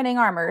knight in shining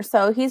armor.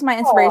 So he's my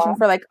inspiration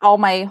for all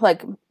my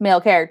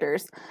male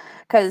characters,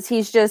 because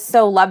he's just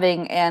so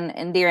loving and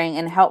endearing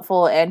and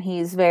helpful, and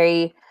he's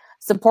very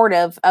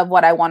supportive of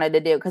what I wanted to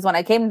do. Because when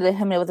I came to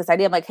him with this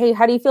idea, I'm like, hey,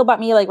 how do you feel about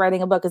me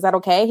writing a book? Is that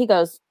okay? He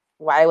goes,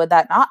 why would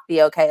that not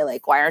be okay?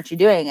 Why aren't you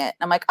doing it? And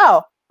I'm like,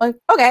 oh,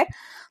 okay,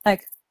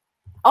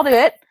 I'll do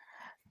it.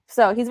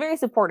 So he's very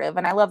supportive,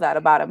 and I love that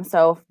about him.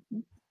 So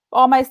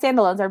all my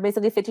standalones are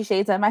basically 50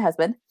 Shades and my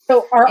husband.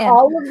 So are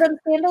all of them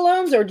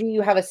standalones, or do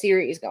you have a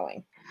series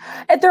going?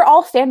 They're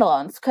all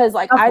standalones, because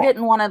okay. I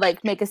didn't want to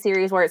make a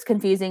series where it's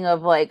confusing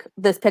of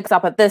this picks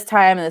up at this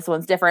time and this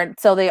one's different.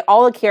 So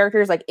all the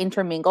characters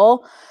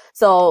intermingle.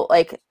 So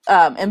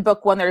in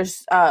book 1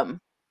 there's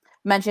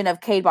mention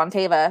of Cade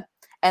Bonteva,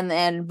 and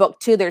then book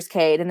 2 there's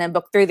Cade, and then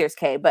book 3 there's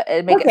Cade. But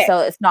it make it so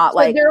it's not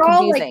they're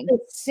confusing. All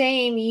the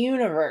same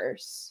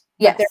universe.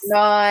 Yes, they're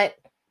not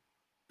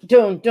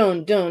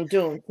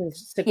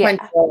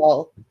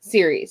sequential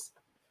series.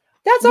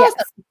 That's awesome.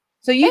 Yes.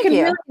 So you can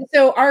really,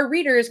 so our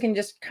readers can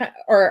just,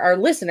 or our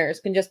listeners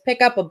can just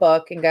pick up a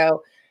book and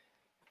go,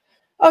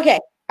 okay,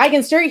 I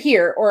can start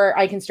here or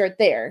I can start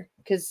there.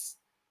 Because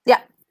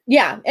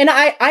yeah. And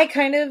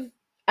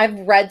I've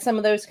read some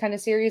of those kind of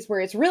series where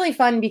it's really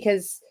fun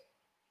because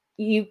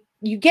you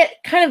get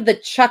kind of the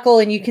chuckle,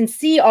 and you can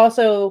see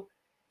also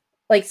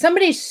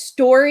somebody's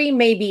story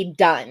may be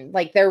done,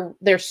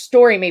 their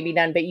story may be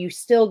done, but you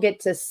still get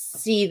to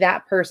see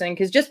that person.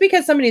 Because just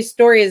because somebody's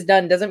story is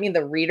done doesn't mean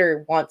the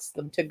reader wants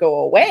them to go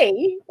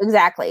away.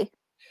 Exactly.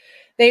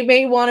 They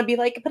may want to be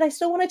but I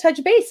still want to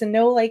touch base and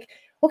know,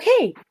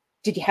 okay,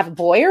 did you have a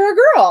boy or a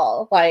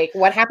girl?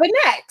 What happened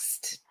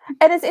next?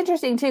 And it's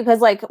interesting too,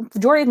 because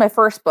Jordy is my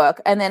first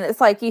book, and then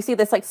it's you see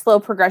this slow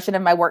progression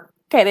of my work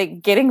kind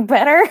of getting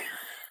better.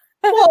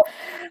 Well,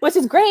 which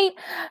is great,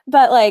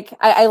 but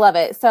I love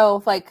it.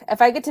 So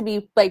if I get to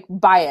be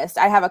biased,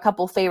 I have a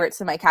couple favorites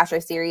in my Castro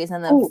series,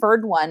 and the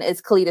third one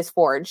is Kalida's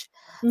Forge.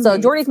 Mm-hmm. So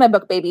Jordy's my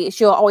book baby;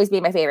 she'll always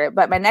be my favorite.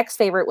 But my next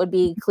favorite would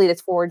be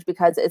Kalida's Forge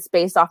because it's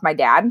based off my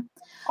dad.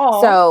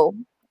 Aww.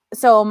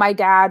 So my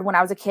dad, when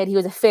I was a kid, he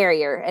was a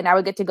farrier, and I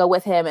would get to go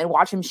with him and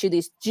watch him shoot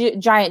these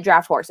giant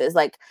draft horses.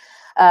 It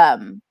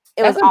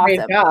was awesome.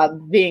 Great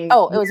job being.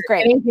 Oh, it was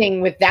great. Anything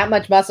with that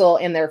much muscle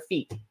in their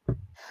feet.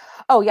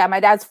 Oh yeah, my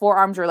dad's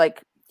forearms were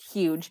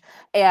huge,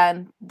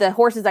 and the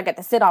horses I get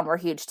to sit on were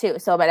huge too.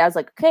 So my dad was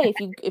like, "Okay,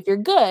 if you're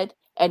good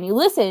and you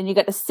listen, you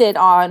get to sit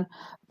on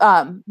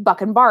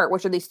Buck and Bart,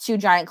 which are these 2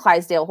 giant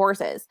Clydesdale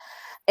horses."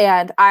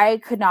 And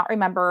I could not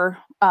remember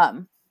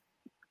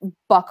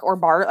Buck or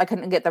Bart. I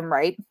couldn't get them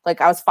right.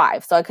 I was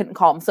 5, so I couldn't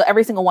call them. So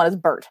every single one is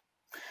Bert.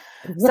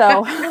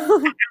 So,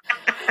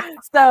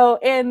 so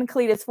in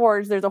Kalida's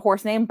Forge, there's a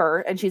horse named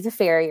Bert, and she's a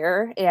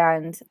farrier,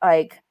 and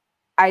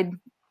I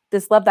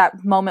just love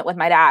that moment with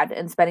my dad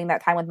and spending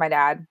that time with my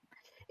dad,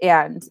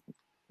 and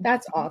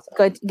that's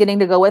awesome. Getting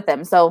to go with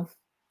him. So,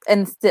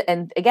 and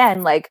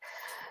again,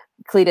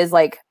 Kalida's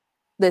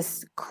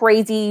this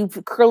crazy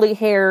curly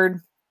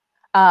haired,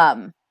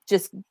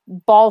 just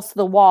balls to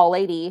the wall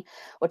lady,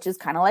 which is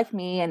kind of like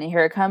me. And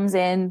here it comes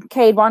in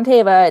Cade Von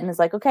Tava and is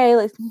like, okay,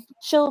 let's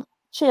chill.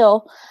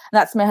 And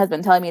that's my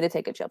husband telling me to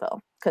take a chill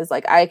pill because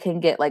like I can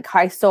get like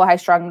high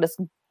strung.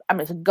 I'm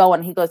just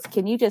going. He goes,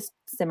 can you just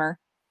simmer?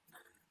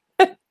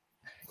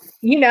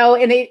 You know,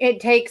 and it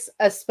takes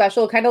a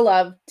special kind of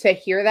love to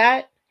hear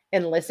that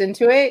and listen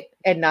to it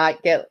and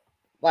not get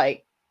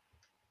like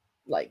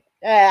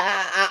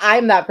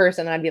I'm that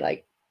person. I'd be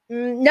like,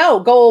 no,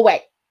 go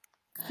away.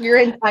 You're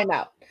in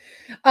timeout.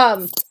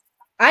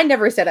 I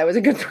never said I was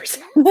a good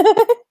person.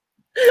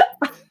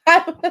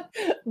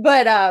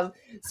 But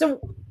so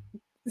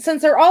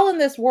since they're all in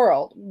this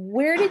world,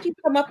 where did you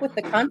come up with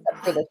the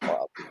concept for this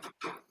world?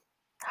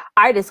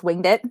 I just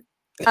winged it.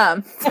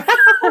 JR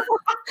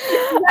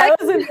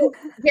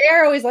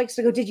always likes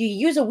to go, did you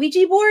use a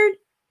Ouija board?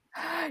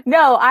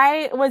 No,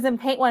 I was in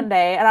paint one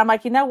day and I'm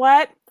like, you know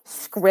what?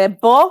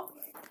 Scribble.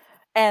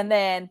 And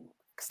then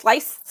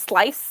slice,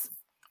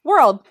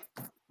 world.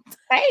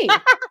 Hey,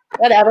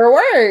 whatever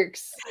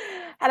works.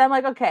 And I'm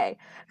like, okay.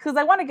 Because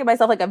I want to give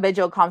myself like a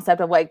visual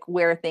concept of like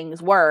where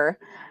things were.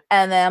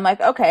 And then I'm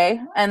like,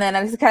 okay. And then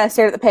I just kind of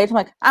stared at the page. I'm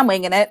like, I'm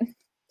winging it.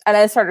 And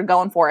I started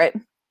going for it.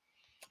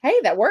 Hey,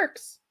 that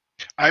works.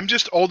 I'm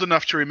just old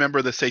enough to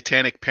remember the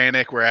satanic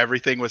panic where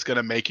everything was going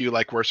to make you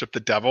like worship the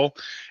devil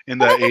in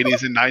the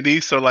 80s and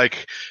 90s. So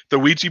like the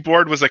Ouija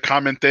board was a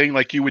common thing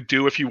like you would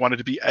do if you wanted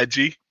to be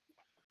edgy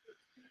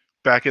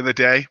back in the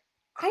day.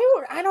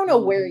 I don't know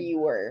where you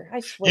were.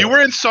 I swear. You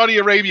were in Saudi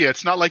Arabia.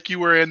 It's not like you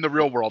were in the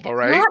real world, all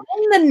right? Not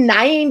in the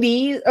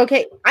 90s.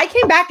 Okay, I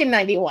came back in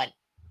 91.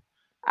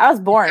 I was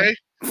born.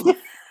 Okay.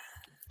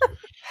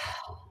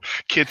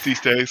 Kids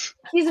these days.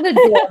 He's an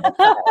adorable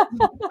child.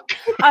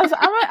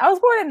 I was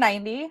born in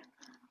 90.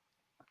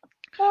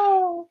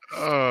 Oh,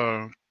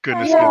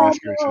 goodness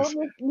gracious.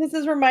 This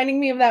is reminding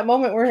me of that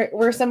moment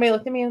where somebody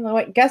looked at me and they're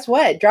like, guess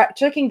what?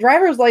 Checking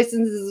driver's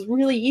license is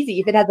really easy.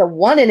 If it has a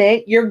 1 in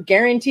it, you're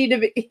guaranteed to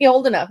be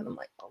old enough. And I'm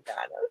like, oh God.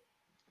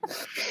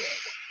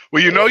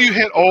 Well, you know you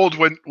hit old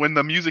when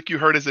the music you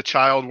heard as a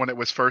child when it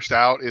was first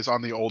out is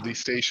on the oldies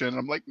station.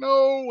 I'm like,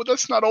 no,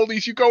 that's not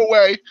oldies. You go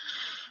away.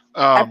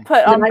 I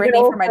put on Britney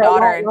for my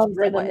daughter. And she's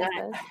like, what is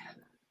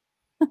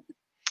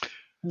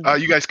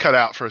this? You guys cut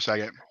out for a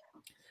second.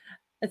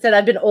 I said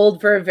I've been old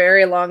for a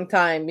very long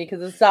time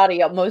because of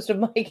Saudi. Most of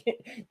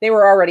they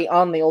were already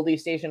on the oldie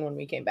station when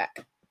we came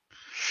back.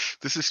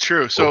 This is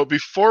true. So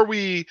before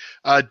we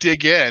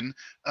dig in,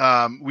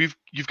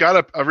 you've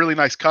got a really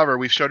nice cover.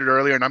 We've showed it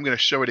earlier, and I'm going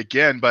to show it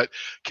again. But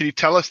can you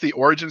tell us the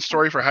origin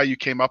story for how you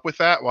came up with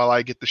that while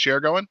I get the share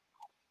going?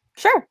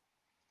 Sure.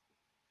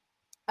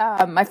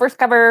 My first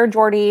cover,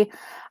 Jordy,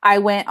 I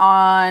went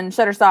on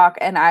Shutterstock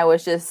and I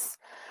was just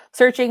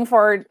searching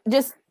for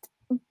just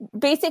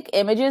basic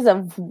images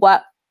of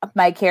what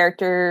my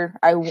character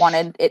I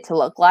wanted it to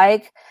look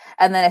like.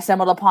 And then I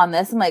stumbled upon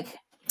this. I'm like,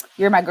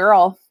 you're my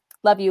girl.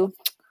 Love you.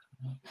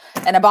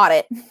 And I bought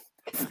it.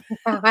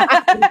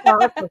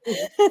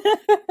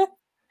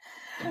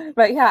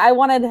 But yeah, I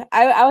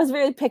was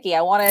very picky.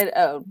 I wanted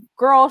a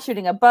girl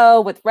shooting a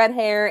bow with red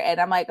hair. And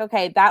I'm like,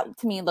 okay, that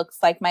to me looks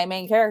like my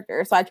main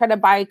character. So I try to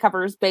buy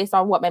covers based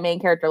on what my main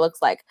character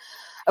looks like.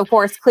 Of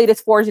course,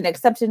 Cletus forged an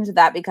exception to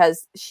that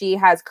because she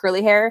has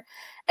curly hair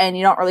and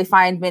you don't really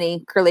find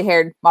many curly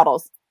haired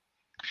models.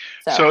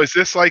 So is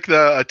this like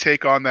a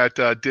take on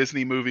that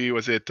Disney movie?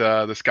 Was it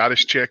the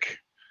Scottish chick?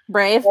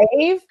 Brave?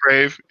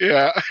 Brave,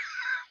 yeah.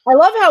 I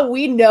love how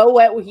we know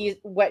what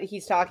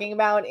he's talking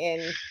about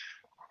in.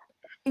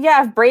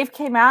 Yeah, if Brave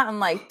came out in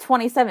like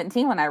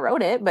 2017 when I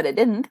wrote it, but it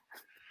didn't.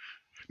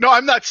 No,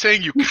 I'm not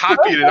saying you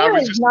copied it. I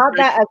was just not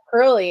that as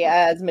curly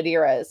as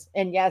Madeira's.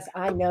 And yes,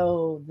 I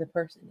know the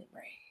person in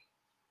Brave.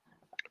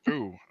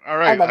 Ooh, all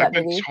right. I've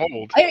been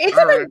told. It's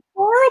an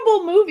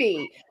adorable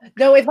movie.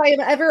 Though if I am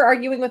ever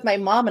arguing with my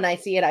mom and I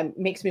see it, it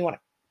makes me want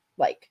to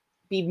like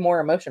be more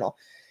emotional.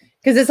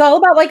 Because it's all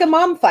about like a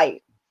mom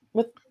fight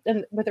with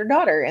her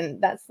daughter,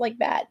 and that's like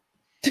bad.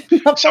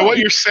 So what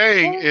you're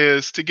saying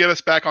is, to get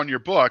us back on your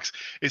books,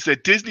 is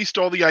that Disney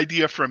stole the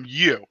idea from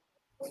you.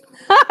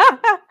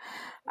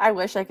 I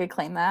wish I could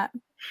claim that.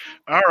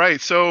 All right.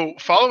 So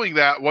following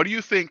that, what do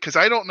you think? Because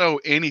I don't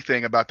know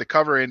anything about the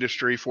cover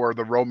industry for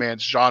the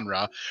romance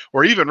genre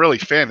or even really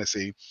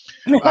fantasy.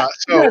 Yeah,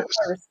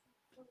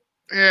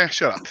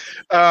 shut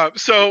up.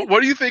 So what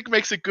do you think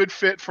makes a good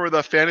fit for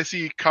the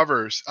fantasy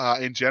covers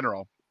in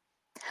general?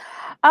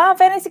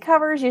 Fantasy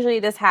covers usually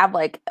just have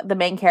like the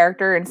main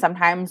character and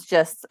sometimes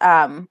just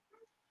a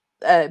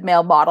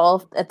male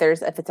model if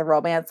it's a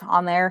romance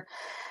on there,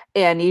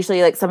 and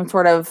usually like some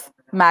sort of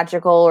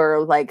magical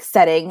or like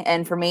setting.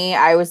 And for me,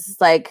 I was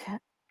like,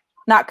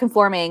 not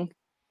conforming,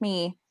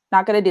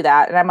 not gonna do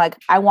that. And I'm like,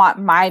 I want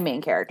my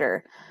main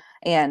character,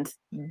 and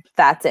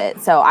that's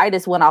it. So I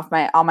just went off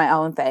on my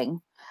own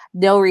thing,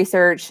 no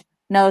research,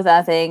 no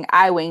nothing.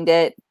 I winged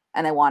it,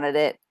 and I wanted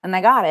it, and I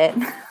got it.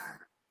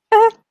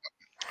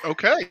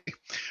 Okay.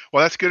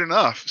 Well, that's good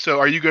enough. So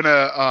are you going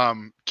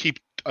to keep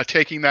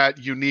taking that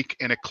unique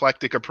and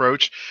eclectic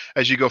approach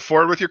as you go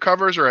forward with your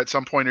covers, or at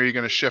some point are you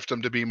going to shift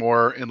them to be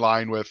more in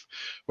line with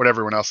what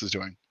everyone else is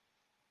doing?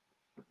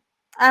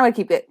 I would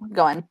keep it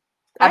going.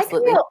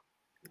 Absolutely.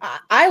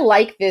 I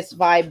like this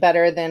vibe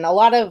better than a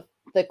lot of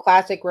the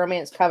classic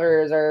romance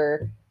covers,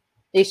 or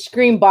they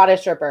scream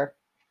bodice stripper.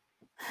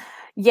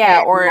 Yeah,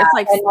 and, or it's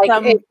like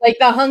it's like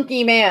the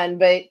hunky man,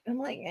 but I'm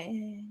like,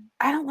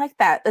 I don't like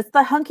that. It's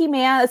the hunky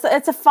man.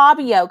 It's a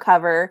Fabio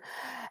cover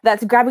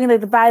that's grabbing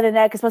the by the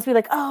neck. It's supposed to be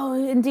like, oh,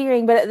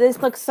 endearing, but this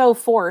looks so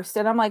forced.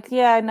 And I'm like,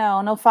 yeah,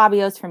 no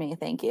Fabios for me.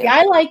 Thank you. Yeah,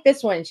 I like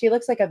this one. She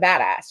looks like a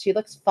badass. She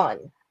looks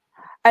fun.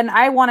 And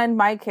I wanted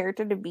my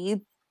character to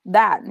be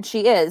that. And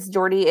she is.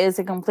 Jordy is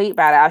a complete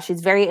badass.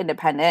 She's very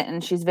independent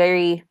and she's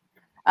very,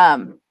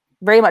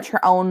 very much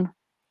her own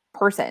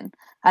person.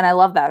 And I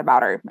love that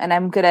about her. And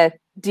I'm going to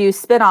do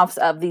spin-offs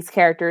of these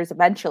characters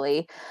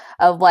eventually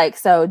of like,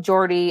 so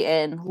Jordy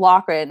and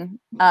Lachlan,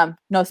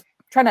 no,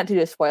 try not to do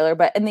a spoiler,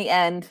 but in the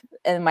end,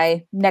 in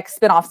my next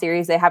spin-off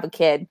series, they have a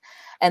kid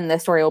and the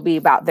story will be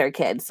about their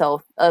kid.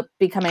 So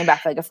be coming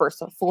back like a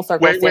first full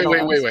circle.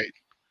 Wait.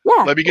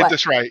 Yeah. Let me get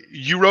this right.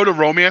 You wrote a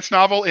romance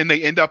novel and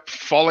they end up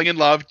falling in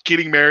love,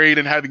 getting married,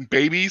 and having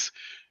babies?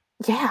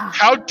 Yeah.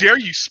 How dare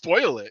you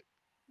spoil it?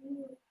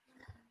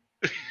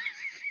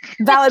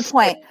 Valid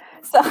point.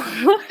 So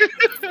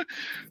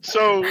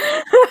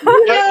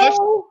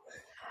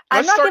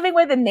I'm not giving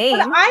away the name.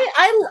 But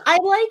I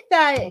like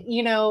that,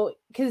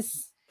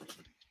 because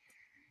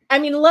I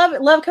mean,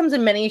 love comes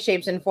in many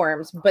shapes and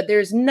forms, but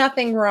there's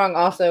nothing wrong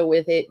also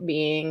with it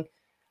being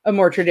a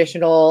more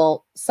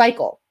traditional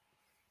cycle.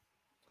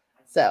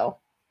 So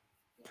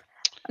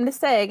I'm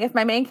just saying, if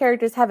my main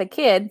characters have a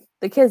kid,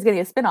 the kid's getting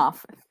a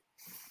spinoff.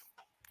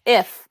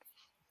 There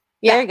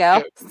you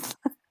go.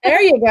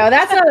 There you go.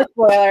 That's not a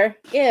spoiler.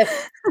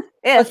 If.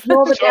 Let's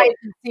roll the dice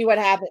and see what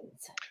happens.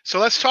 So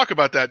let's talk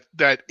about that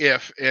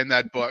if in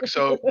that book.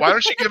 So why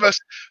don't you give us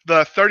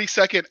the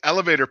 30-second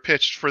elevator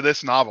pitch for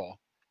this novel?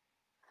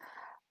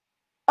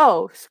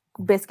 Oh,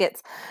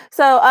 biscuits.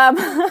 So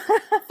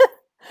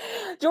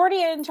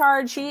Jordy in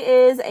charge, she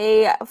is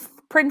a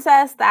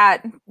princess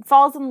that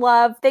falls in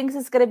love, thinks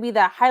it's going to be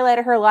the highlight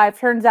of her life,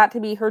 turns out to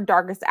be her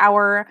darkest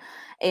hour,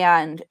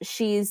 and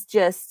she's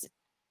just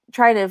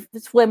trying to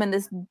swim in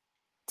this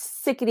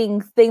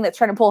sickening thing that's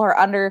trying to pull her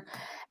under,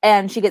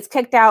 and she gets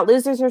kicked out,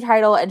 loses her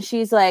title, and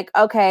she's like,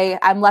 okay,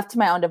 I'm left to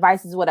my own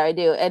devices, what do I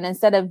do? And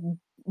instead of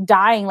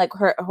dying like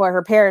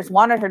her parents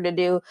wanted her to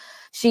do,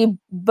 she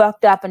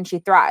bucked up and she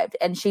thrived,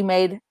 and she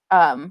made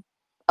a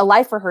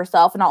life for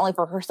herself, and not only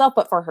for herself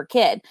but for her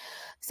kid.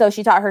 So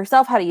she taught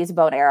herself how to use a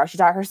bow and arrow, she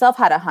taught herself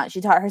how to hunt,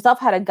 she taught herself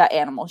how to gut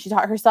animals, she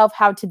taught herself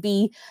how to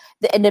be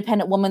the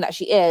independent woman that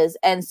she is.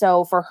 And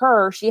so for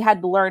her, she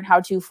had to learn how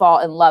to fall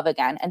in love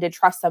again and to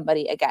trust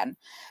somebody again,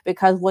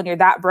 because when you're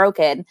that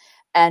broken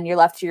and you're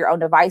left to your own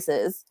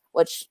devices,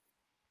 which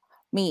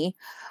me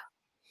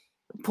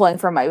pulling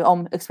from my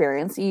own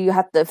experience, you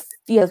have to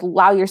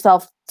allow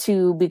yourself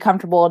to be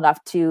comfortable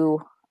enough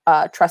to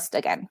trust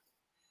again.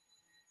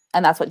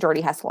 And that's what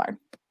Jordy has to learn.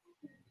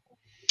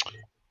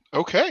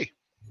 Okay.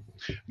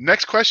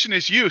 Next question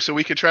is you, so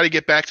we can try to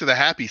get back to the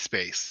happy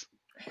space.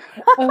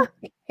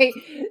 Okay.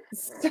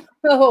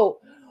 So,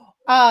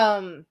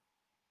 1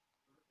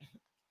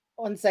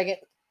 second.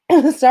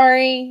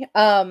 Sorry.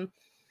 I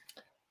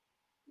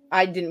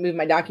didn't move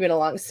my document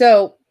along.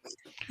 So,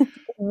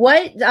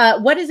 what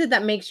is it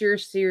that makes your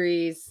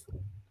series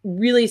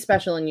really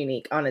special and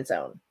unique on its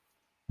own?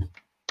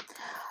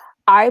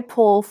 I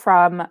pull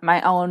from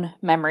my own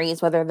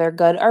memories, whether they're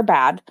good or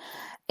bad,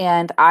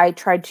 and I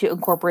tried to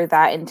incorporate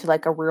that into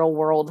like a real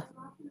world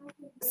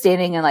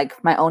standing in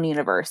like my own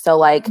universe. So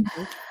like,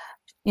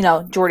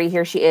 Jordy,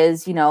 here she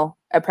is,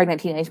 a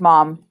pregnant teenage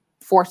mom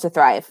forced to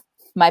thrive.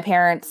 My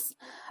parents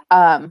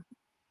kind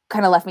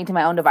of left me to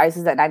my own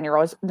devices at 9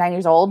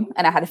 years old,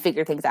 and I had to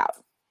figure things out.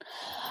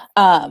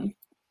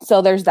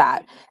 So there's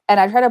that. And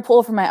I try to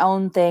pull from my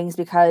own things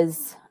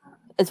because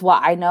it's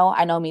what I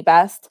know me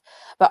best,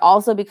 but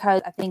also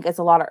because I think it's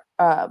a lot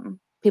of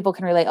people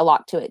can relate a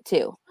lot to it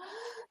too.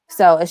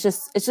 So it's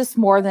just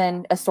more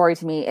than a story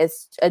to me.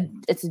 It's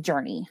a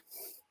journey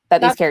that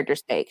these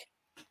characters take.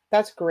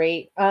 That's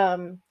great.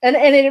 And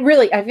it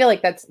really, I feel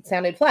like that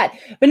sounded flat,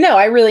 but no,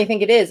 I really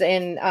think it is.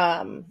 And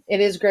it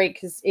is great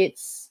because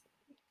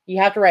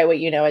you have to write what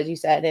you know, as you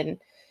said, and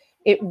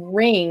it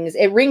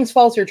rings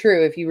false or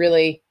true if you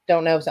really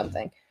don't know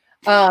something.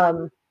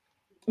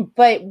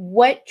 But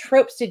what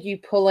tropes did you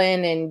pull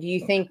in, and do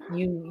you think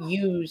you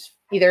use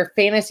either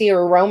fantasy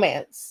or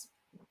romance?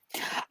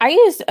 I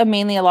use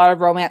mainly a lot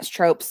of romance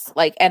tropes,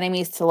 like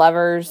enemies to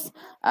lovers,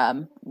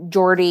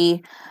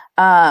 Jordy,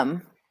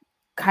 kind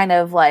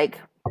of like.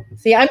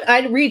 See,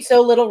 I read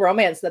so little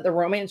romance that the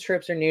romance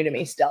tropes are new to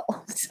me still.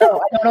 So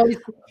I don't always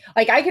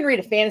like. I can read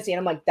a fantasy and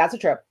I'm like, that's a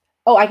trope.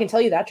 Oh, I can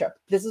tell you that trope.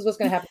 This is what's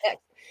going to happen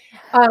next.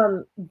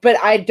 But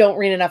I don't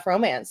read enough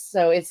romance,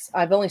 so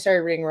I've only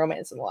started reading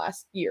romance in the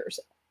last year or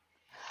so.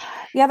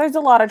 Yeah, there's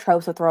a lot of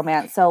tropes with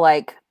romance. So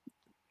like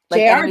JR,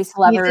 enemies to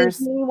lovers.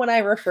 When I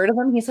refer to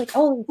them, he's like,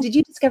 "Oh, did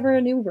you discover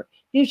a new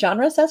new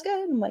genre, Seska?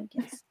 And I'm like,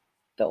 yes,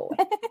 go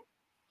away.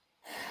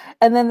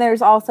 And then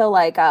there's also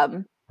like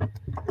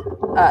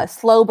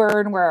slow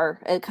burn where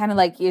it kind of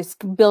like is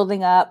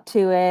building up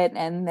to it,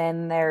 and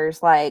then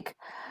there's like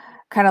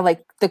kind of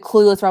like the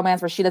clueless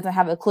romance where she doesn't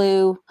have a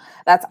clue.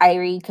 That's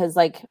Irie, because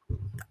like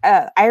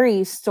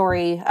Irie's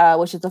story,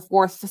 which is the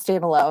fourth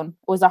standalone,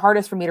 was the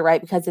hardest for me to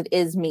write because it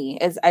is me.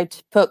 Is I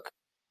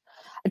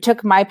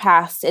took my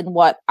past and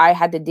what I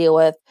had to deal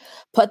with,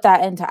 put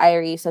that into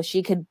Irie so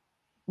she could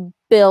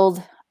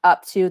build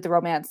up to the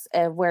romance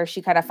of where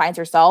she kind of finds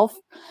herself.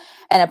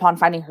 And upon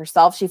finding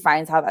herself, she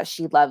finds how that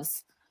she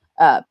loves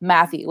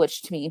Matthew,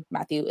 which to me,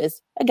 Matthew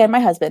is again my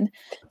husband.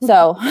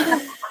 So,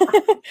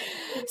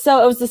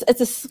 so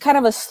it's a kind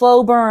of a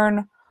slow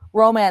burn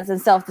romance and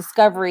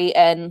self-discovery,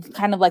 and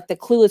kind of like the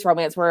clueless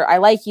romance where I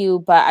like you,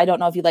 but I don't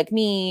know if you like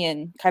me,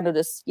 and kind of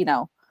just,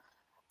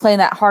 playing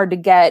that hard to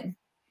get,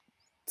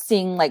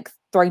 seeing like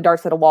throwing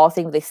darts at a wall,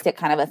 seeing if they stick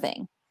kind of a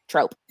thing,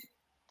 trope,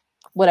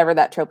 whatever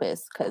that trope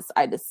is, because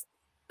I just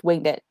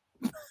winged it.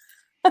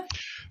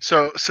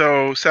 So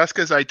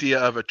Seska's idea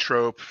of a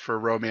trope for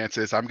romance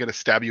is I'm going to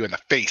stab you in the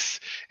face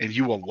and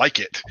you will like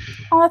it.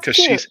 Oh, that's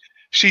cute.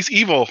 She's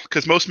evil,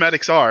 because most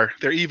medics are.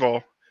 They're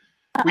evil.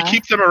 We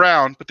keep them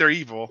around, but they're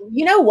evil.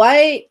 You know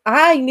what?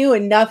 I knew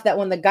enough that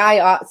when the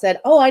guy said,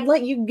 "Oh, I'd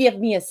let you give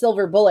me a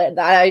silver bullet,"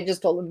 that I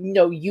just told him,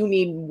 "No, you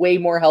need way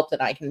more help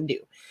than I can do."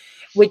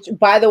 Which,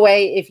 by the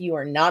way, if you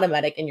are not a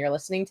medic and you're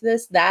listening to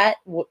this, that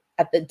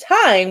at the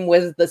time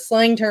was the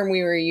slang term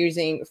we were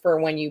using for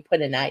when you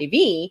put an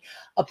IV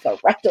up the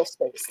rectal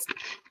space.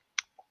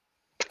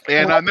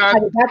 And on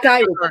that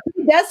guy was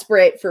too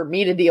desperate for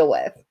me to deal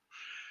with.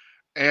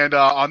 And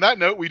on that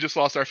note, we just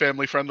lost our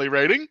family-friendly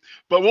rating,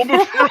 but we'll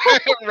move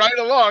right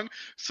along.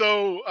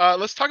 So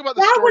let's talk about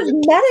the story. That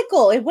was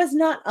medical. It was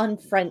not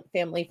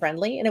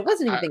family-friendly, and it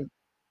wasn't anything.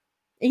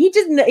 He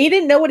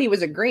didn't know what he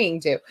was agreeing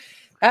to.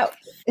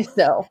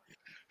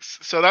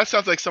 So that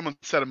sounds like someone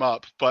set him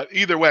up. But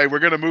either way, we're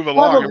going to move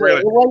along. Probably.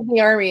 It was the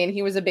army, and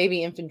he was a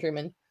baby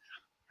infantryman.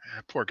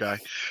 Poor guy.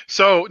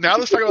 So now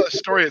let's talk about the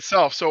story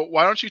itself. So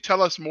why don't you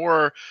tell us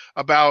more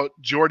about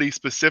Geordi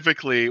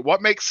specifically? What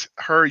makes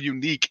her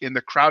unique in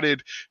the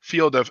crowded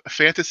field of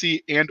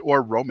fantasy and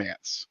or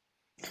romance?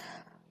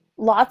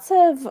 Lots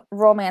of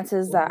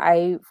romances that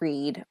I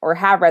read or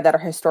have read that are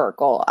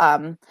historical.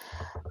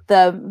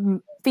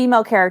 The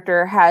female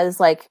character has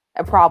like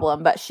a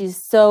problem, but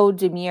she's so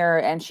demure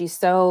and she's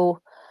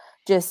so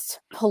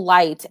just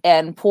polite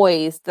and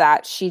poised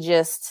that she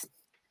just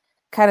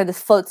kind of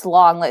just floats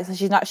along. Like, so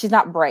she's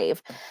not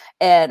brave.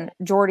 And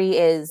Geordi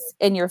is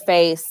in your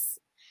face,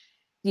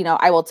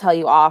 I will tell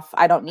you off,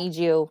 I don't need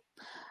you.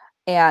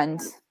 And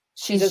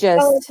she's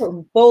just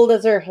bold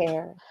as her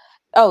hair.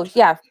 Oh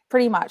yeah,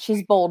 pretty much. She's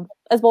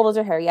as bold as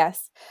her hair.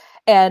 Yes.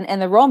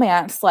 And the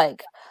romance,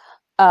 like,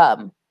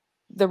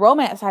 the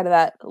romance side of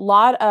that, a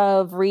lot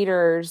of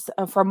readers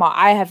from what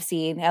I have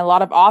seen, and a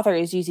lot of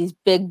authors use these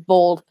big,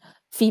 bold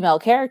female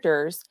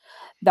characters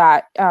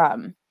that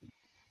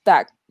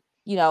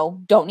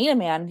don't need a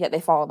man, yet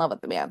they fall in love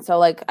with the man. So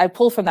like I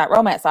pulled from that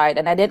romance side,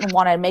 and I didn't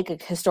want to make a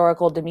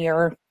historical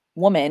demure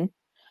woman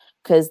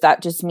because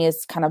that just to me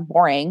is kind of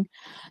boring.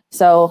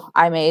 So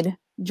I made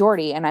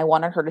Geordi, and I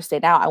wanted her to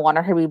stand out. I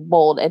wanted her to be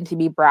bold and to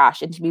be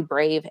brash and to be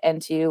brave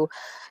and to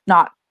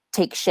not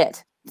take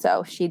shit.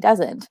 So she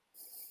doesn't.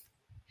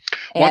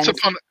 Go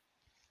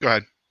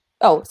ahead.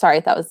 Oh, sorry.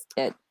 That was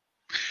it.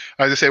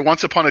 I was going to say,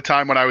 once upon a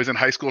time when I was in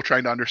high school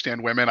trying to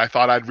understand women, I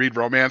thought I'd read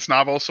romance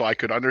novels so I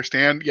could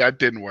understand. Yeah, it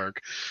didn't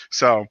work.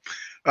 So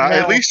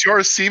at least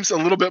yours seems a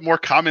little bit more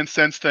common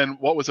sense than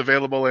what was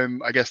available in,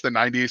 I guess, the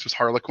 90s was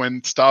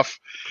Harlequin stuff.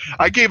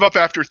 I gave up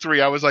after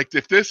 3. I was like,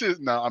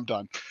 I'm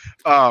done.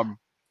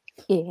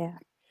 Yeah.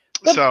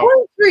 The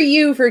point for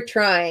you for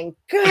trying.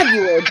 God,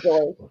 you were a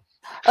boy.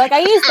 Like I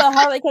use the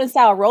Harlequin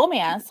style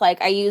romance.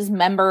 Like I use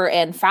member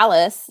and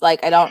phallus.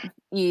 Like I don't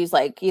use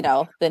like,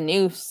 the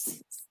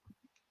noose.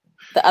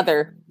 The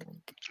other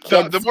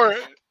kids, the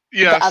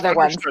other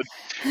ones.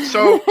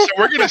 So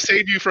we're gonna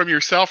save you from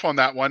yourself on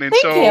that one. And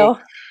Thank you.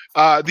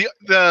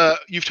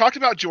 You've talked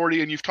about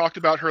Geordi and you've talked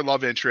about her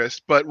love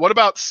interest, but what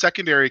about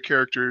secondary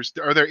characters?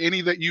 Are there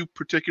any that you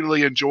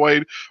particularly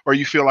enjoyed or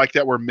you feel like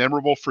that were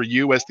memorable for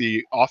you as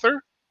the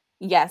author?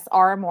 Yes,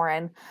 Ara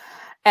Morin.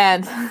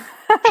 And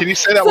can you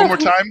say that one more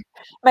time?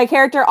 My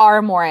character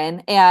Ara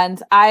Morin,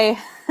 and I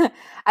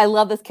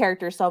love this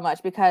character so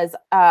much because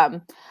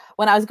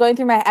when I was going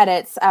through my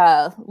edits,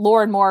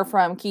 Lauren Moore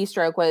from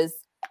Keystroke was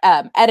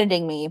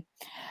editing me,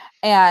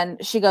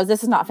 and she goes,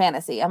 "This is not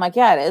fantasy." I'm like,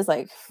 "Yeah, it is."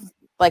 Like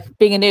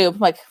being a noob. I'm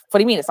like, "What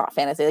do you mean it's not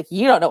fantasy? Like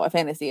you don't know what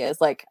fantasy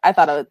is." Like I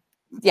thought it was,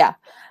 yeah,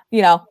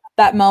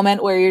 that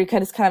moment where you're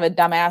kind of a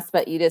dumbass,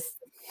 but you just,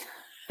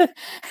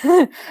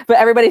 but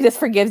everybody just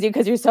forgives you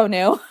because you're so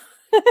new.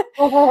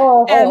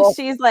 And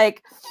she's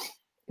like,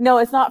 "No,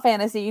 it's not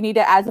fantasy. You need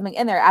to add something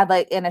in there. Add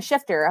like in a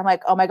shifter." I'm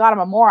like, "Oh my god, I'm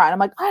a moron." I'm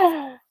like,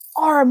 "Oh,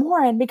 Ara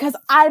Morin because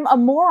I'm a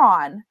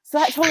moron." So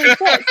that totally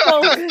fits.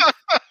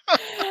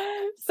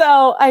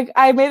 So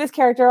I made this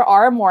character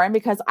Ara Morin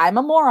because I'm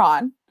a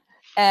moron,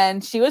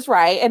 and she was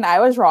right and I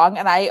was wrong,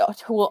 and I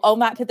will own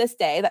that to this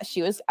day that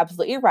she was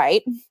absolutely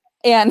right.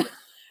 And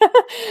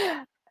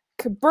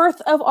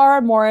birth of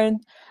Ara Morin,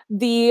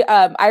 the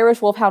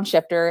Irish Wolfhound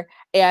shifter,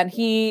 and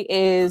he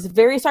is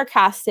very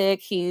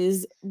sarcastic.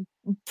 He's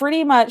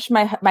pretty much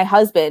my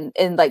husband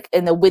in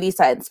the witty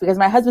sense, because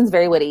my husband's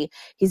very witty.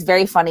 He's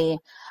very funny.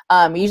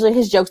 Usually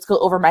his jokes go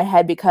over my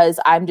head because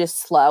I'm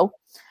just slow.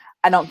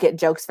 I don't get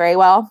jokes very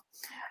well,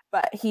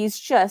 but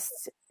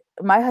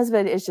my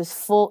husband is just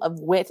full of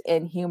wit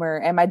and humor,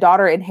 and my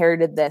daughter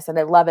inherited this, and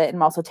I love it. And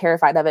I'm also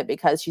terrified of it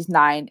because she's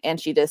 9 and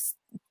she just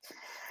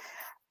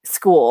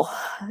school.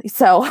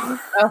 So,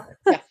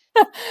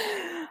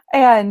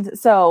 and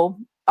so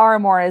Ara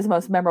Morin is the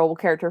most memorable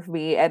character for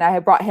me, and I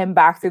have brought him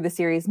back through the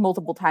series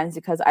multiple times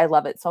because I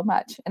love it so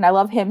much, and I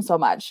love him so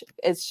much.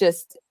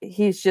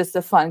 He's just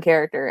a fun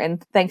character,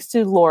 and thanks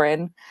to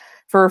Lauren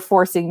for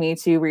forcing me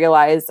to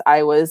realize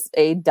I was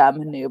a dumb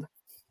noob.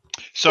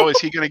 So is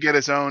he going to get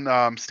his own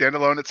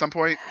standalone at some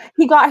point?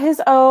 He got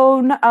his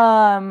own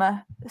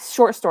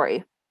short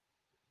story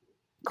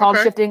called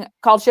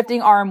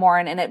Shifting Ara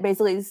Morin, and it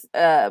basically is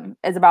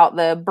about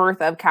the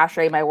birth of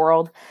Cashray, my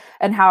world,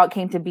 and how it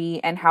came to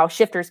be and how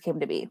shifters came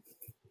to be.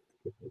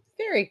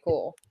 Very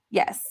cool.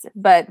 Yes,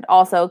 but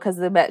also because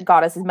the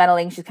goddess is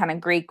meddling, she's kind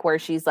of Greek, where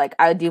she's like,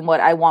 I do what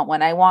I want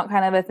when I want,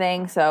 kind of a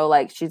thing. So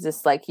like, she's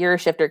just like, you're a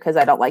shifter because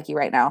I don't like you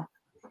right now.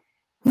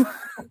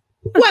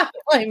 Well,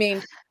 I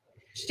mean,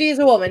 she's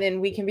a woman,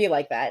 and we can be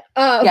like that.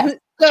 Yes.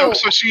 So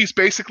she's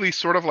basically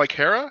sort of like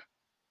Hera?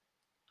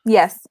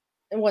 Yes.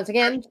 And once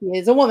again, she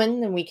is a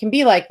woman, and we can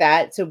be like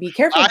that. So be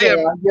careful,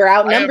 Dora. You're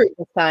outnumbered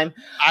this time.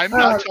 I'm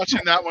not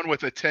touching that one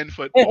with a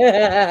 10-foot.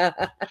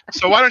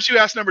 So why don't you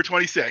ask number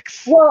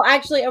 26? Well,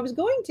 actually, I was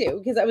going to,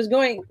 because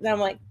I'm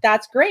like,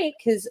 that's great,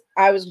 because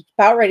I was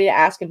about ready to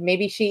ask if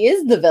maybe she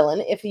is the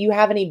villain, if you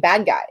have any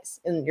bad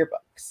guys in your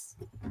books.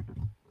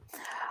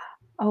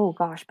 Oh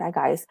gosh, bad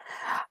guys.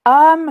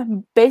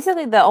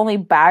 Basically the only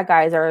bad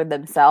guys are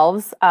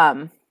themselves.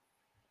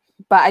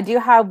 But I do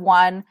have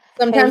one.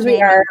 Sometimes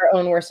we are our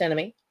own worst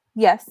enemy.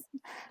 Yes.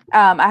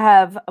 I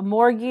have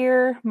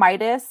Morgir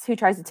Midas, who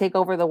tries to take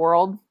over the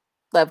world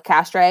of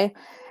Cashray,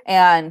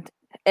 and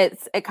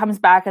it comes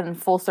back in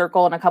full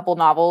circle in a couple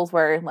novels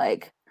where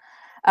like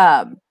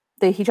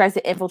he tries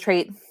to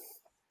infiltrate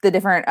the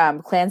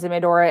different clans of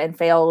Midora and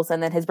fails,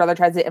 and then his brother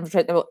tries to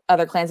infiltrate the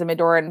other clans of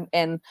Midora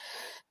and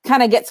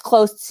kind of gets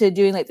close to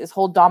doing like this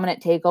whole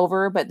dominant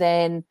takeover, but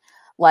then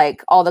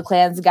like all the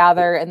clans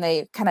gather and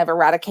they kind of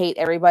eradicate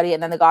everybody,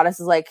 and then the goddess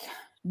is like,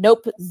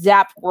 nope,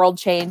 zap, world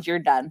change, you're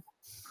done.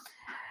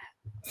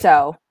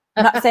 So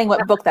I'm not saying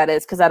what book that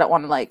is because I don't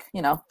want to like,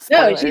 no,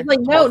 she's like,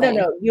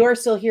 no, you're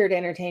still here to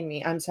entertain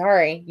me. I'm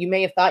sorry, you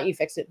may have thought you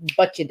fixed it,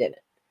 but you didn't.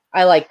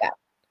 I like that.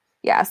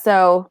 Yeah.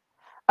 So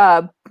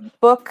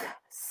book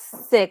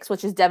 6,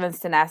 which is Devon's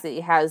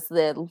Tenacity, has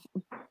the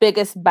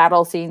biggest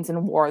battle scenes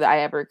in war that I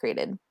ever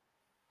created.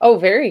 Oh,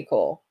 very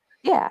cool.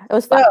 Yeah, it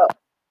was fun. So,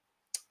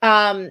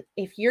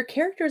 if your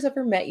characters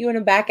ever met you in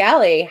a back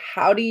alley,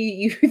 how do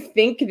you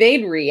think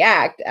they'd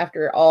react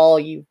after all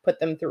you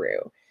put them through?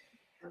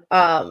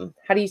 How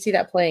do you see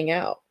that playing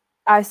out?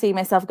 I see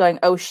myself going,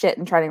 oh shit,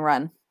 and trying to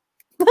run.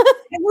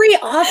 Every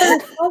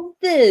author does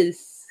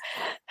this.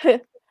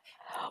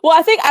 Well,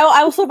 I think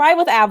I will survive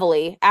with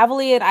Avalee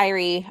and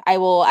Irie.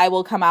 I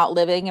will come out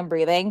living and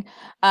breathing.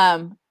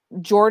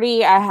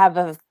 Jordy, I have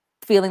a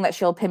feeling that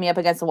she'll pin me up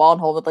against the wall and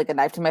hold with like a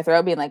knife to my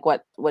throat, being like,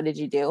 "What did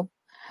you do?"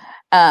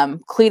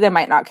 Cleta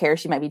might not care;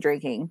 she might be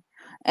drinking,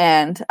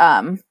 and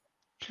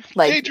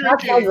like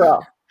that's my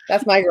girl.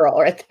 That's my girl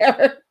right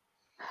there.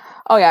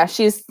 Oh yeah,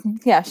 she's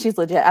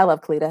legit. I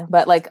love Cleta,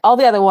 but like all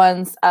the other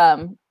ones,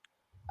 Evan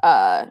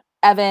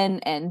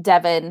and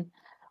Devin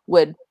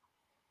would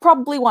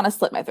probably want to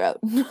slit my throat.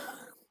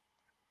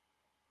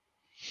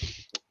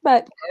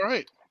 But all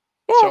right,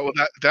 yeah. So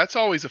that's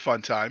always a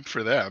fun time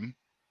for them.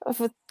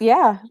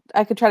 Yeah,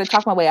 I could try to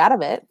talk my way out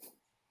of it.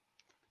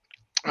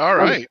 All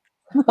right.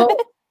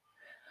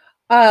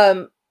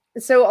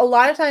 So a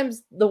lot of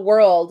times the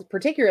world,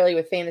 particularly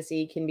with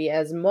fantasy, can be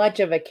as much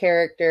of a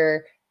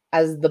character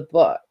as the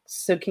books.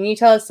 So can you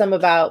tell us some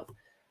about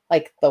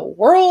like the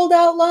world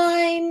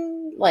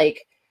outline,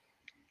 like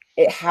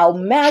how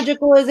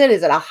magical is it?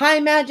 Is it a high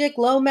magic,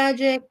 low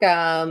magic,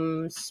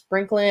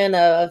 sprinkling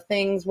of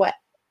things? What?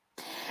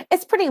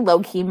 It's pretty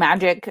low-key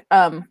magic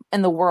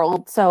in the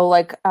world. So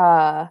like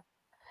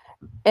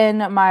in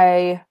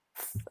my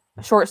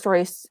short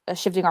stories,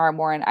 Shifting Ara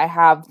Morin, I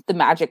have the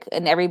magic,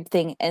 and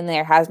everything in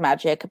there has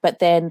magic, but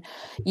then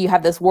you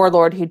have this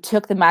warlord who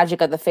took the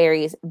magic of the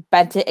fairies,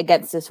 bent it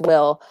against his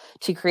will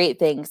to create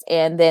things,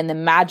 and then the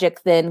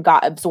magic then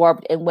got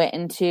absorbed and went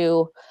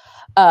into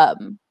a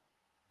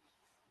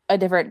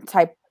different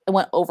type. It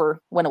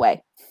went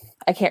away.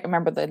 I can't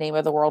remember the name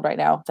of the world right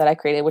now that I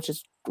created, which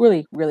is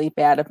really, really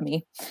bad of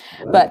me.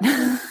 But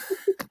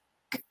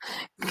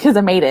because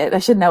I made it, I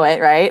should know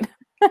it, right?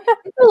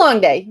 It's a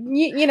long day.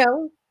 You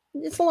know,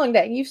 it's a long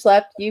day. You've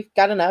slept, you've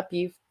gotten up,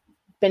 you've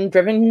been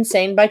driven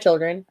insane by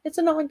children. It's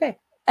a long day.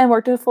 And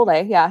worked a full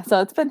day. Yeah.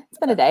 So it's been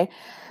a day.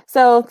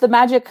 So the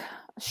magic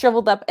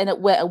shriveled up and it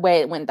went away.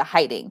 It went into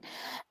hiding.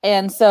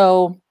 And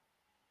so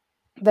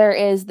there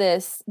is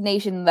this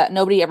nation that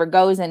nobody ever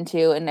goes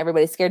into and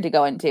everybody's scared to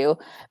go into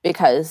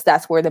because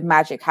that's where the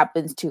magic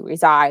happens to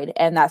reside.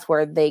 And that's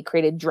where they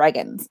created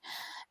dragons.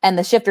 And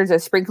the shifters are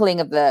sprinkling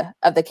of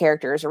the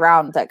characters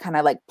around that kind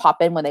of like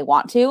pop in when they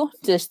want to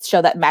just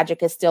show that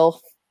magic is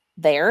still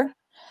there.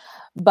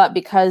 But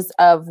because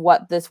of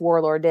what this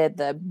warlord did,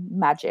 the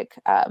magic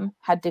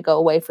had to go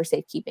away for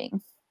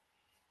safekeeping.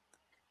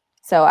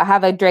 So I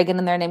have a dragon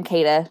in there named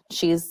Kata.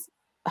 She's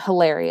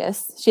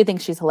hilarious. She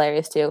thinks she's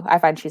hilarious too. I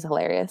find she's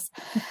hilarious.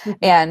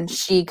 And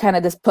she kind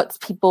of just puts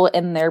people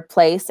in their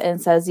place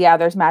and says, yeah,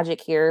 there's magic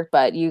here,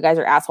 but you guys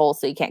are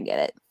assholes, so you can't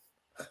get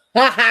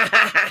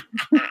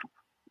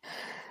it.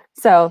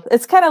 So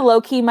it's kind of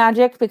low-key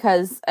magic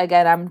because,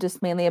 again, I'm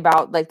just mainly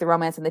about like the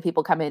romance and the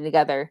people coming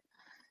together.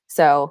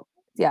 So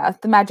yeah,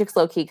 the magic's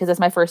low-key because it's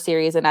my first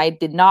series and I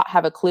did not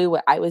have a clue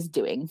what I was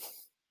doing.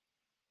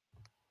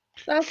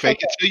 That's Fake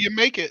okay. it till you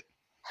make it.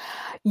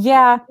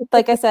 Yeah,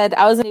 like I said,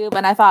 I was a noob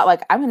and I thought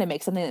like I'm gonna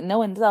make something that no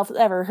one else has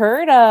ever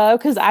heard of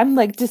because I'm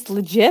like just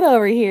legit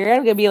over here.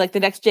 I'm gonna be like the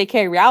next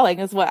J.K. Rowling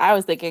is what I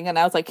was thinking, and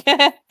I was like,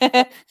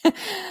 I'm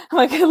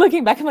like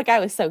looking back, I'm like I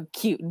was so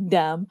cute and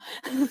dumb.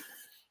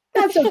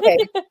 That's okay.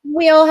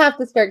 We all have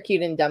to start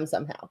cute and dumb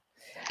somehow,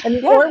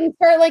 and or we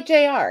start like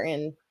JR.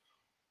 And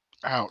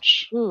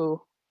Ouch. Ooh,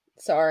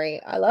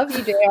 sorry, I love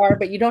you, JR,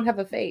 but you don't have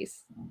a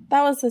face.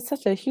 that was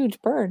such a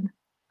huge burn.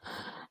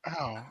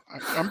 Ow.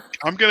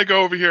 I'm going to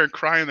go over here and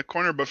cry in the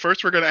corner, but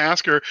first we're going to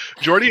ask her.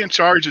 Jordy in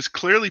Charge is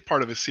clearly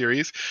part of a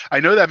series.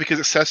 I know that because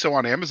it says so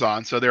on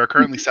Amazon. So there are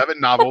currently 7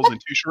 novels and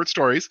 2 short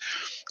stories.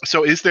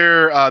 So is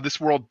there this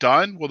world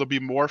done? Will there be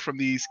more from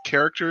these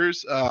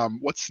characters?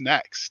 What's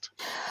next?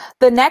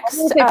 The next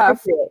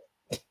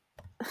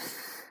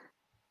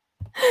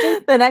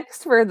the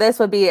next for this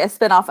would be a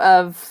spinoff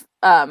of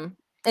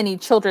any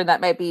children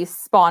that might be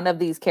spawned of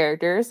these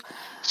characters.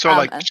 So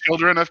like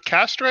Children of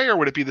Castre, or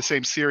would it be the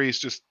same series,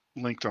 just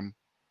linked them?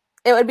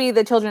 It would be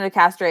the Children of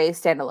Castre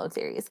standalone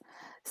series.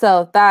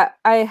 So that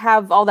I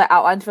have all the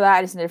outlines for that.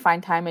 I just need to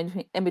find time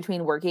in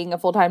between working a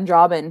full-time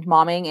job and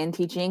momming and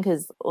teaching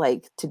because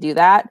like to do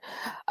that.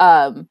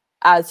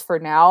 As for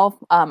now,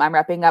 I'm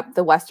wrapping up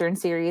the Western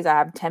series. I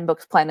have 10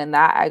 books planned in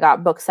that. I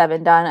got book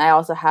 7 done. I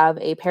also have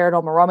a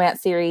paranormal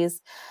romance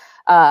series.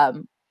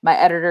 My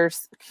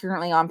editor's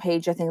currently on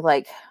page, I think,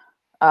 like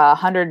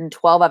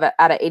 112 of it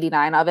out of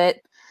 89 of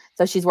it.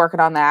 So she's working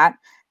on that.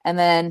 And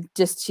then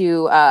just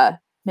to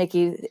make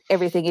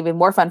everything even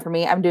more fun for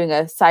me, I'm doing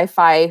a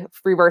sci-fi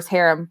reverse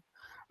harem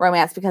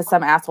romance because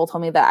some asshole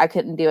told me that I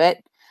couldn't do it.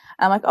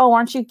 And I'm like, oh,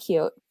 aren't you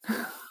cute?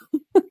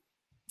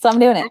 So I'm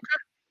doing it. Okay.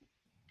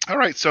 All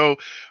right. So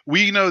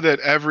we know that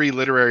every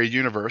literary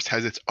universe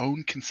has its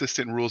own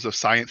consistent rules of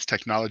science,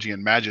 technology,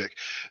 and magic.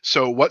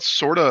 So what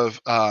sort of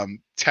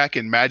tech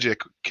and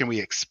magic can we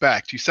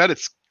expect? You said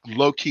it's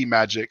low-key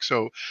magic.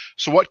 So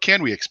what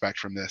can we expect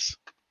from this?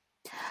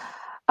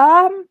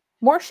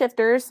 More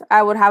shifters.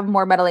 I would have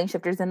more meddling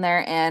shifters in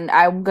there, and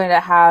I'm going to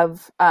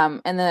have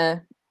in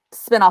the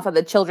spinoff of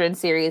the children's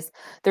series,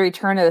 the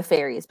Return of the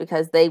Fairies,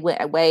 because they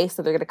went away,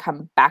 so they're going to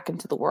come back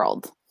into the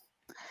world.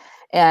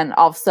 And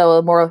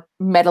also more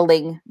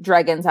meddling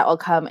dragons that will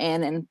come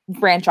in and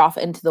branch off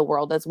into the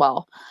world as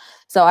well.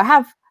 So I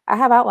have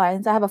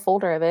outlines. I have a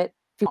folder of it.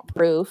 If you want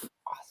proof.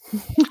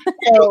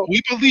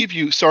 We believe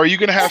you. So are you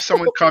going to have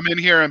someone come in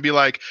here and be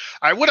like,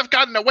 I would have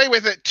gotten away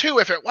with it too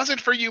if it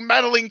wasn't for you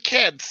meddling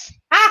kids?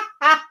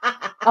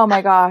 Oh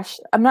my gosh.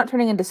 I'm not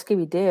turning into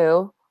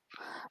Scooby-Doo.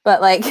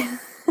 But like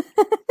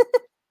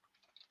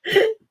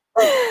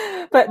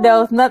but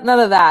no, none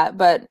of that.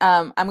 But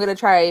I'm gonna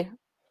try.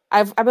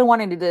 I've been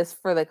wanting to do this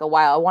for like a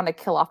while. I want to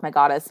kill off my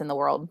goddess in the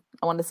world.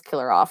 I want to kill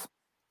her off.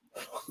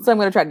 So I'm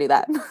gonna try to do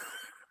that.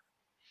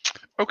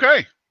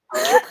 Okay.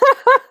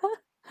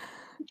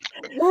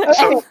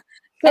 So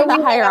in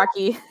the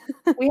hierarchy.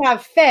 We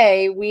have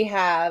fae, we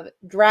have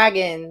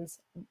dragons,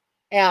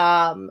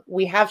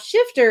 we have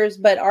shifters,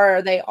 but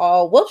are they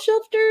all wolf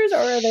shifters or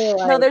are they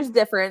like... No, there's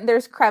different.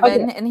 There's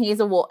Kreven and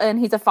he's a wolf and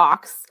he's a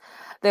fox.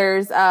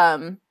 There's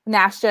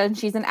Nastia and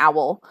she's an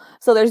owl.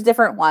 So there's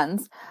different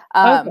ones.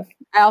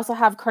 I also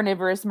have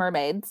carnivorous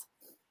mermaids.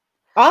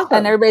 Awesome.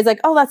 And everybody's like,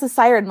 "Oh, that's a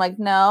siren." I'm like,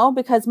 no,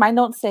 because mine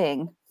don't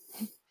sing.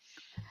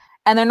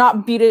 And they're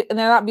not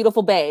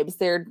beautiful babes.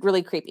 They're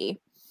really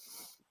creepy.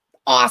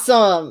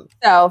 Awesome.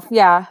 So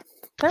yeah,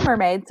 they're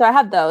mermaids. So I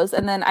have those,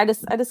 and then I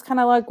just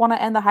kind of like want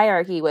to end the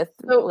hierarchy with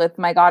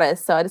my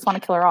goddess. So I just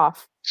want to kill her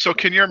off. So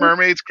can your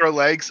mermaids grow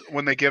legs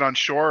when they get on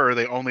shore, or are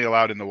they only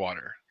allowed in the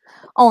water?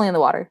 Only in the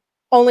water.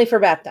 Only for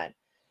bath time.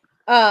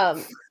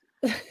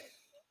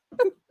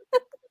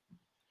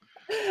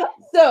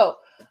 So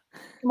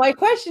my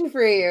question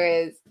for you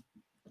is,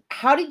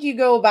 how did you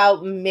go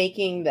about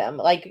making them?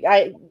 Like,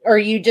 are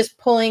you just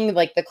pulling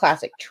like the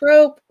classic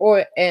trope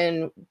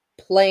and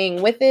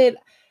playing with it?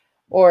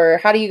 Or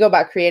how do you go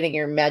about creating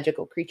your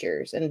magical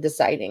creatures and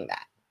deciding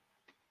that?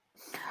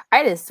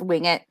 I just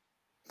wing it.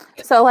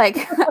 So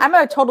like I'm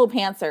a total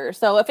pantser.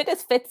 So if it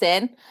just fits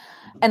in,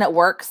 and it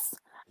works,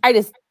 I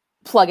just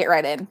plug it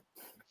right in.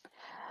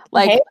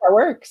 Like, hey, that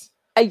works.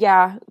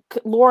 Yeah,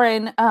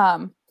 Lauren,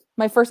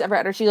 my first ever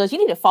editor, she goes, "You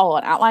need to follow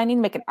an outline. You need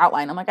to make an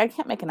outline." I'm like, "I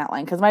can't make an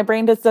outline because my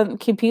brain doesn't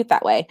compute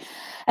that way."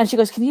 And she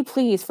goes, "Can you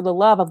please, for the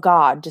love of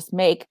God, just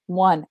make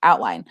one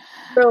outline?"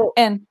 So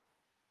And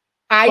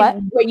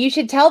what you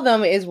should tell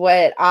them is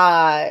what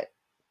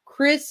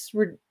Chris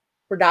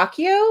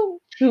Rodacchio,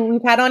 who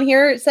we've had on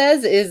here,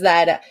 says is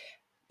that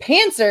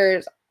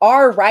pantsers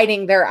are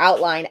writing their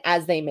outline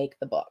as they make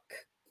the book.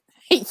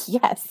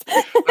 yes,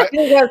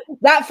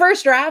 that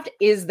first draft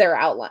is their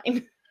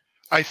outline.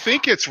 I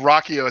think it's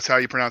Rockio is how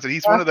you pronounce it.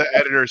 He's one of the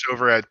editors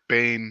over at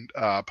Bain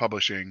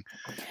Publishing.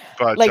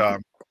 But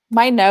like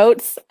my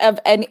notes of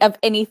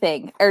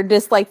anything are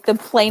just like the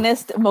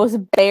plainest, most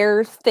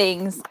bare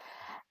things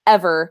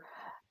ever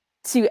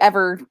to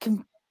ever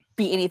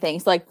be anything.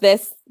 So like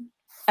this,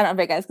 I don't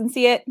know if you guys can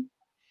see it.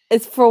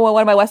 It's for one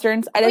of my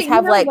Westerns. I just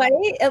have like,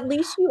 at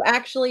least you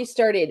actually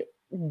started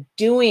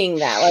doing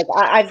that. Like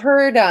I've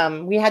heard,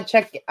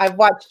 I've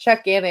watched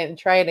Chuck Gannon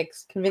try to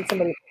convince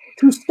somebody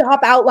to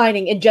stop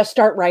outlining and just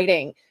start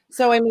writing.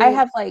 So I mean, I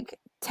have like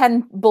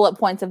 10 bullet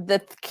points of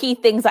the key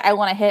things that I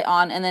want to hit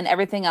on, and then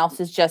everything else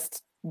is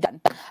just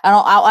done. I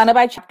don't outline it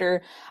by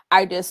chapter.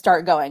 I just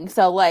start going.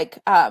 So like,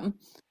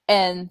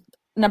 and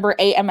number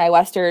 8 in my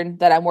Western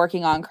that I'm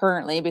working on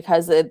currently,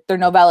 because their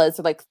novellas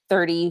are like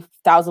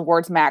 30,000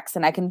 words max,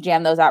 and I can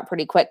jam those out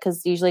pretty quick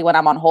because usually when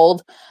I'm on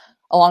hold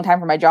a long time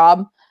for my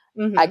job,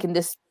 I can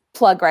just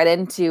plug right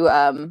into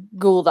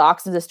Google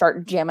Docs and just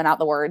start jamming out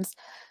the words.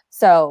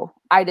 So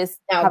I just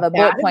have a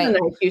bullet point. That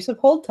is a nice use of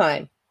hold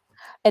time.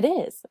 It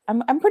is.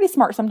 I'm pretty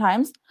smart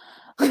sometimes.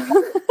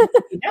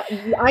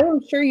 I am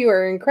sure you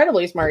are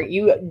incredibly smart.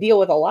 You deal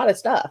with a lot of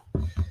stuff.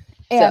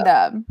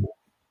 And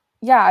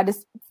I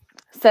just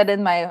said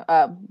in my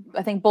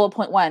I think bullet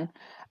point 1,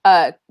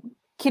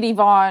 Kitty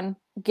Vaughn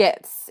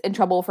gets in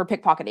trouble for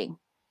pickpocketing.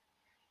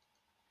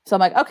 So I'm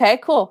like, okay,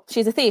 cool.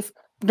 She's a thief.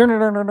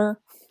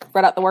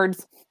 Read out the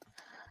words.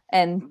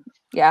 And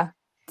yeah.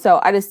 So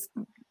I just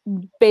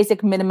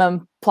basic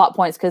minimum plot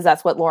points, because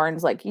that's what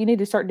Lauren's like, you need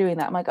to start doing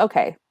that. I'm like,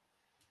 okay.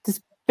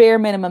 Just bare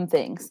minimum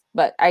things.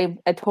 But I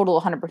total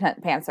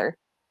 100% pantser.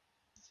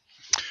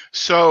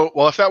 So,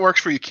 well, if that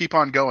works for you, keep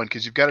on going,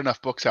 because you've got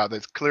enough books out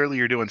that clearly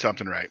you're doing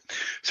something right.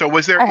 So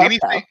was there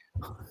anything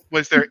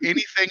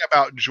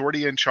about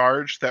Jordy in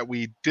Charge that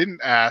we didn't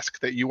ask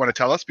that you want to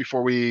tell us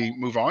before we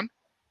move on?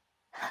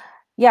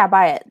 Yeah,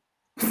 buy it.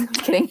 Just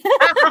kidding.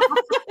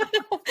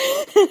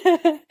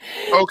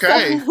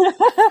 Okay.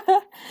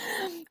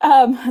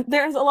 So,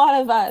 there's a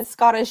lot of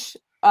Scottish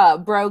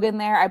brogue in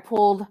there. I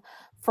pulled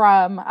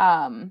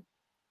from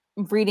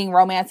reading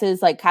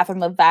romances like Catherine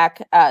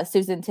Levac,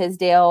 Susan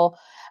Tisdale,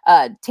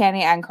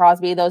 Tanya Ann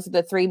Crosby. Those are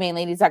the 3 main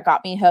ladies that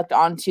got me hooked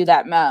onto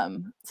that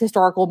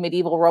historical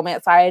medieval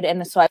romance side.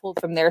 And so I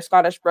pulled from their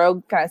Scottish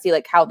brogue, kind of see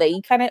like how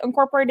they kind of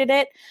incorporated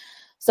it.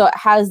 So it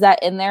has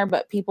that in there,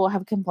 but people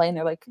have complained.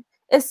 They're like,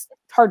 it's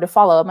hard to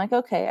follow. I'm like,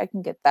 okay, I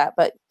can get that,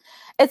 but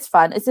it's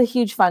fun. It's a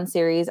huge fun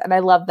series, and I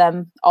love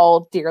them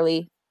all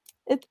dearly.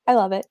 I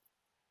love it.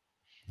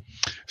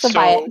 So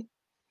buy it.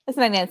 It's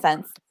 99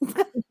 cents.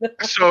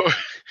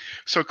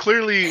 So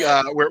clearly,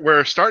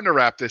 we're starting to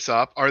wrap this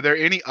up. Are there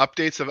any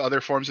updates of other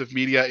forms of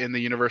media in the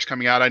universe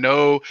coming out? I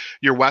know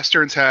your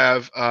Westerns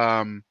have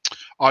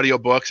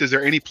audiobooks. Is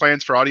there any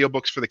plans for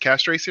audiobooks for the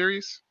Castray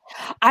series?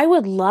 I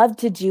would love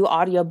to do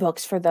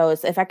audiobooks for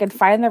those if I could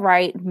find the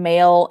right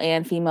male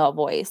and female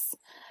voice.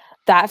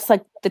 That's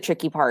like the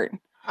tricky part.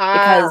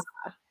 Because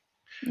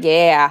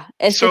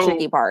it's the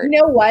tricky part. You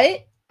know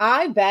what?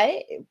 I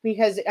bet,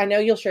 because I know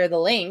you'll share the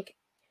link,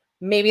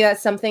 maybe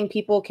that's something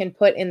people can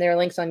put in their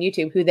links on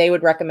YouTube who they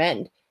would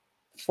recommend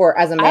for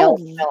as a male.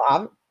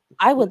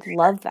 I would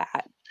love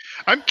that.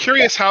 I'm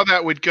curious how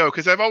that would go,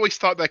 because I've always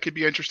thought that could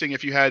be interesting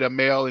if you had a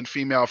male and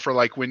female for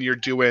like when you're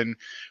doing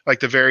like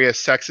the various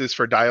sexes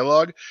for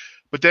dialogue.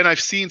 But then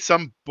I've seen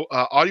some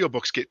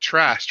audiobooks get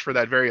trashed for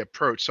that very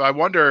approach. So I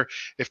wonder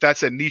if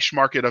that's a niche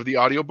market of the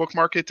audiobook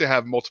market to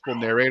have multiple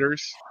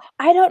narrators.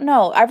 I don't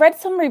know. I've read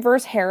some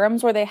reverse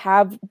harems where they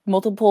have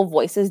multiple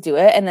voices do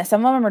it, and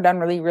some of them are done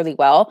really, really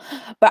well.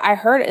 But I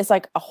heard it's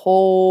like a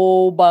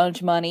whole bunch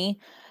of money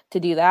to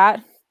do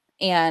that,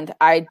 and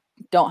I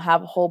don't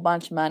have a whole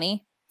bunch of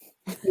money.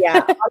 Yeah,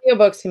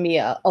 audiobooks can be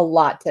a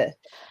lot to.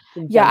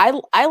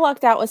 Yeah, I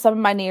lucked out with some of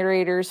my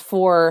narrators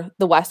for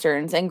the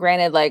Westerns, and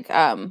granted, like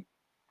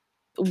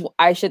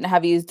I shouldn't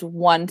have used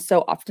one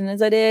so often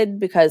as I did,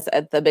 because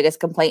the biggest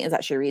complaint is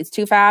that she reads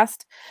too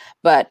fast.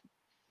 But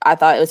I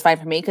thought it was fine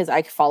for me because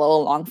I could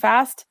follow along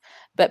fast.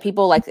 But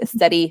people like a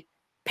steady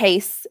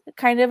pace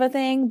kind of a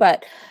thing.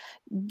 But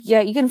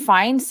yeah, you can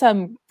find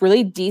some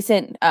really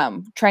decent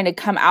trying to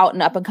come out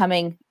and up and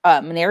coming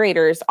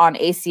narrators on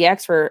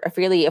ACX for a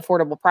fairly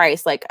affordable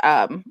price. Like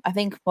I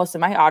think most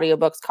of my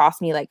audiobooks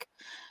cost me like,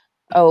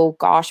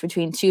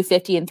 between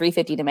 $250 and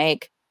 $350 to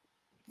make.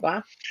 Wow.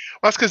 Well,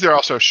 that's because they're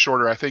also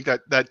shorter. I think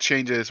that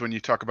changes when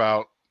you talk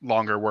about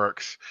longer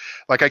works.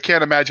 Like I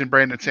can't imagine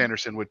Brandon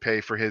Sanderson would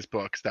pay for his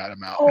books that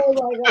amount. Oh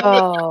my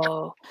god!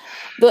 Oh,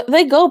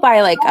 they go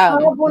by like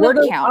word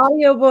count.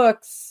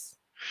 Audiobooks.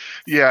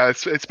 Yeah,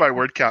 it's by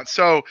word count.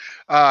 So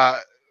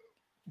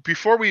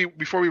before we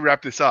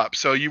wrap this up,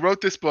 so you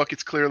wrote this book.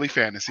 It's clearly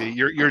fantasy.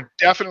 You're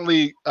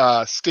definitely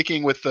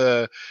sticking with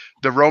the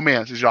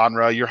romance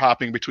genre. You're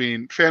hopping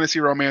between fantasy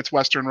romance,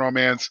 Western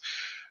romance,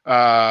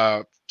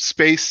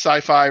 space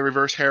sci-fi,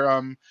 reverse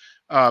harem.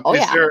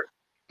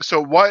 So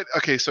what?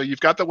 Okay, so you've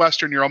got the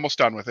Western. You're almost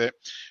done with it.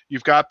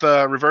 You've got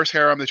the reverse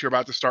harem that you're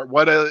about to start.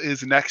 What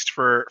is next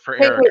for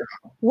Erica? Wait.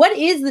 What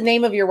is the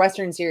name of your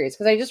Western series?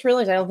 Because I just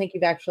realized I don't think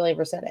you've actually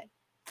ever said it.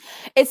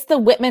 It's the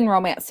Whitman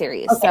romance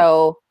series. Okay.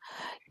 So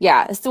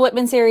yeah, it's the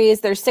Whitman series.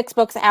 There's 6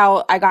 books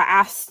out. I got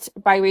asked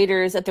by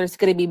readers if there's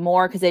going to be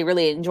more because they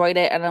really enjoyed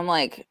it. And I'm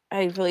like,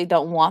 I really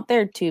don't want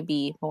there to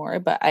be more,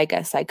 but I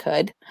guess I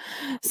could.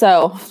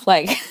 So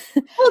like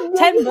Well,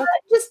 10 books.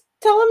 Just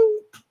tell them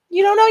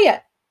you don't know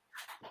yet.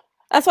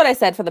 That's what I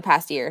said for the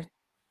past year.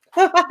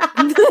 So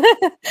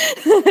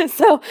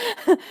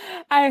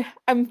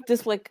I'm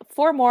just like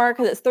 4 more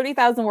because it's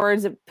 30,000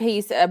 words a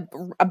piece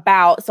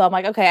about. So I'm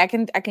like, okay, I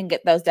can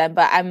get those done.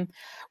 But I'm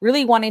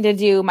really wanting to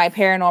do my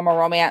paranormal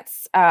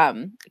romance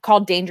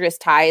called Dangerous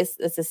Ties.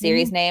 It's a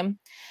series name.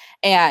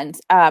 And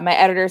my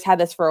editors had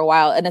this for a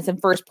while, and it's in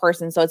first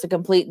person. So it's a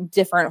complete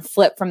different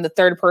flip from the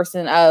third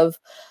person of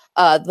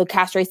the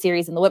Castray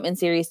series and the Whitman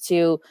series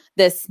to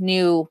this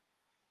new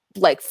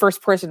like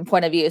first person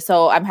point of view.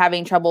 So I'm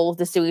having trouble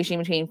distinguishing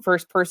between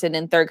first person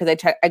and third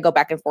because I go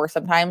back and forth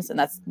sometimes, and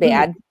that's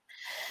bad.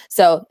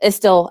 So it's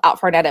still out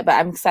for an edit, but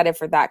I'm excited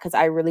for that because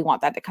I really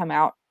want that to come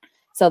out.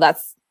 So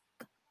that's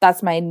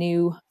my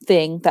new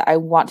thing that I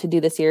want to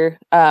do this year.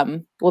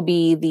 Will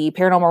be the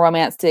Paranormal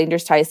Romance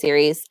Dangerous Ties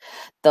series,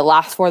 the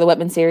last 4 of the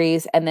Whitman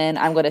series, and then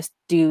I'm going to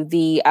do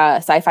the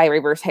sci-fi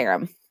reverse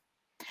harem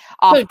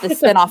off the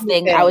spinoff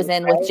thing I was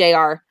in with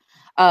JR.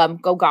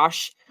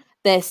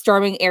 The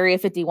Storming Area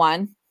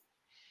 51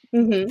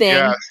 thing.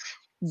 Yes.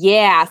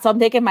 Yeah. So I'm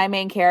taking my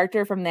main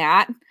character from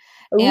that.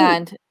 Ooh.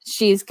 And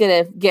she's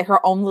going to get her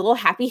own little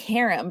happy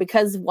harem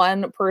because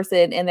one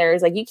person in there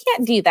is like, you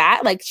can't do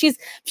that. Like she's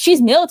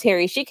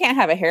military. She can't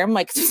have a harem.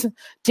 Like,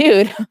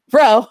 dude,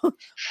 bro,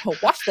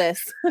 watch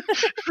this.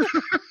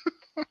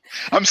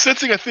 I'm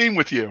sensing a theme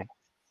with you.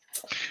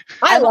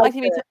 I don't like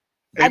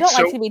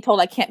to be told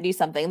I can't do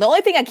something. The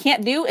only thing I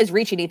can't do is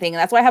reach anything. And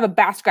that's why I have a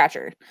back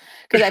scratcher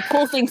because I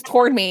pull things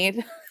toward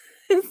me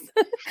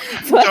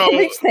so I can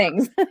reach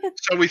things.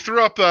 So we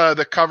threw up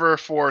the cover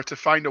To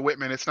Find a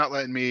Whitman. It's not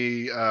letting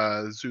me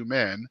zoom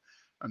in,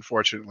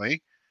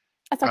 unfortunately.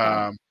 That's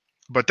okay.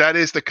 But that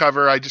is the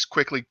cover. I just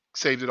quickly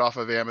saved it off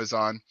of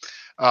Amazon.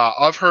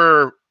 Of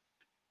her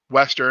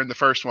Western, the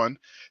first one.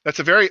 That's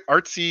a very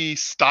artsy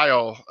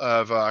style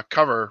of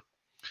cover.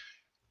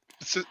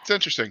 It's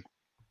interesting.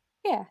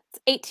 Yeah,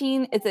 it's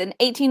an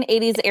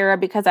 1880s era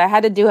because I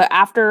had to do it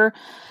after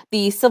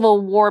the Civil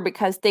War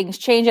because things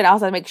changed, and I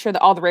also had to make sure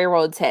that all the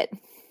railroads hit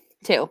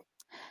too.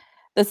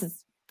 You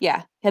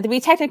have to be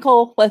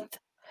technical with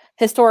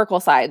historical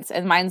sides,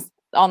 and mine's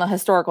on the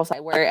historical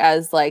side,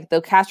 whereas like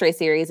the Castray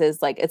series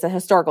is like it's a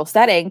historical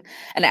setting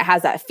and it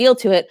has that feel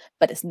to it,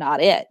 but it's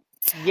not it.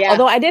 Yeah.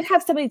 Although I did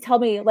have somebody tell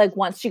me like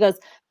once, she goes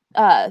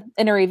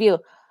in a review,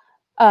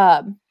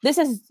 this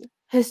is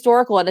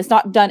historical and it's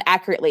not done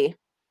accurately.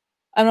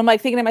 And I'm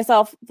like thinking to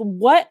myself,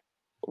 what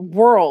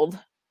world,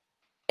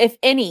 if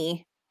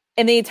any,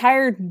 in the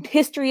entire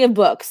history of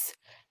books,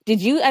 did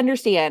you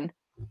understand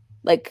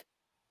like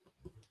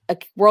a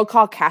world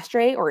called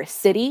Castray or a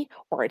city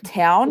or a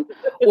town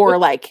or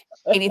like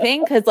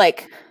anything? Because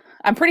like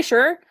I'm pretty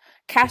sure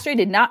Castray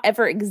did not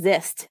ever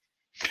exist.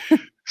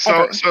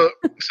 So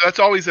that's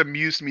always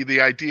amused me,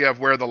 the idea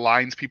of where the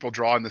lines people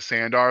draw in the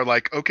sand are.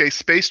 Like, okay,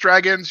 space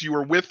dragons, you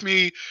were with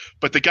me,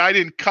 but the guy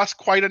didn't cuss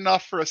quite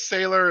enough for a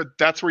sailor.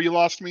 That's where you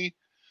lost me.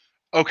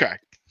 Okay.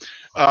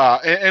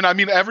 And I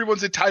mean,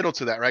 everyone's entitled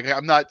to that, right?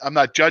 I'm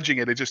not judging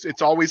it.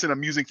 It's always an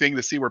amusing thing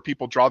to see where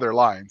people draw their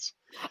lines.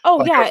 Oh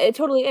like, yeah, it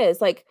totally is.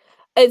 Like,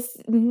 it's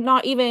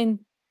not even,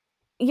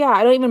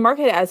 I don't even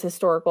market it as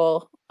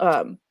historical.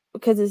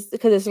 Because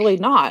it's really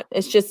not.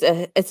 It's just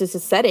a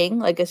setting.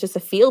 Like it's just a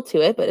feel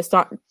to it, but it's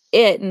not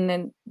it. And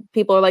then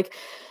people are like,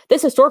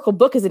 "This historical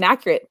book is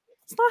inaccurate."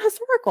 It's not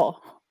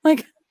historical.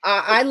 Like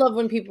I love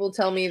when people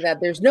tell me that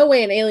there's no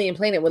way an alien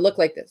planet would look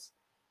like this.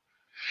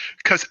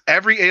 Because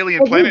every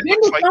alien planet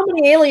looks like so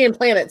many alien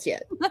planets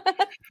yet.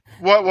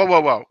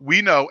 Whoa!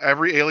 We know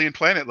every alien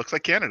planet looks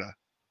like Canada.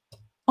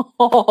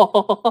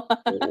 Oh.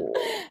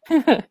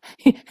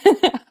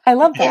 I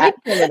love that.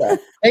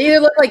 They either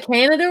look like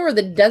Canada or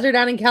the desert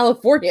out in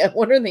California,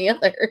 one or the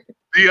other.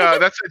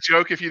 That's a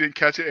joke if you didn't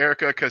catch it,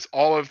 Erica, because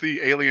all of the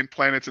alien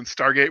planets in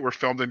Stargate were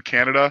filmed in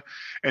Canada,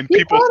 and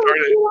people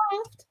started.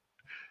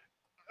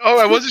 Oh,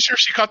 I wasn't sure if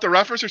she caught the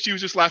reference or she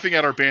was just laughing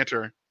at our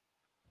banter.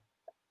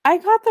 I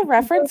got the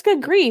reference.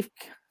 Good grief!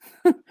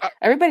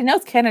 Everybody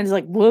knows Canada's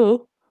like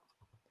woo.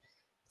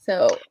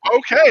 So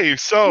okay,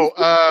 so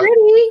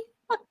pretty.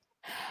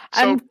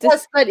 I'm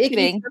just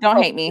kidding.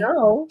 Don't hate me.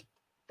 No.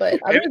 But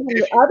other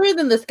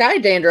than the sky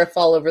dandruff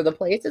all over the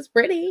place, it's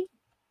pretty.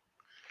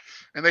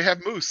 And they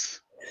have moose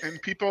and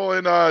people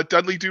in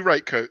Dudley Do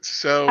Right coats.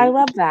 So I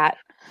love that.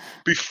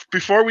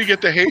 Before we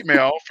get the hate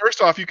mail,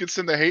 first off, you can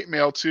send the hate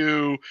mail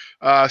to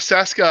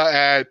Seska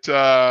at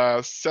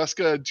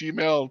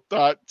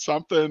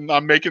seska@gmail.something.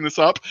 I'm making this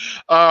up.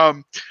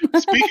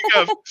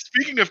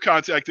 Speaking of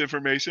contact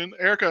information,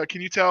 Erica,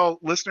 can you tell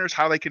listeners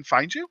how they can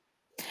find you?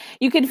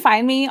 You can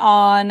find me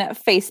on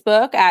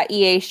Facebook at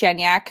EA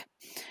Shaniak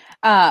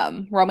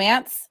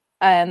Romance,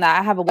 and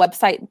I have a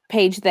website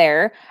page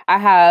there. I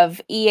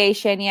have EA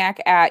Shaniak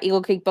at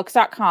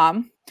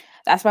EagleCreekBooks.com.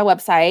 That's my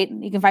website.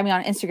 You can find me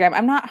on Instagram.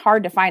 I'm not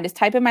hard to find. Just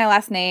type in my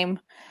last name.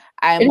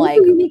 I'm like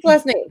a unique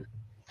last name.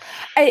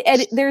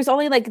 There's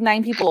only like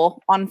 9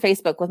 people on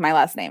Facebook with my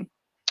last name.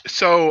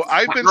 So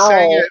I've been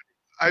saying it.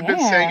 I've been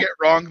saying it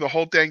wrong the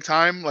whole dang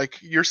time. Like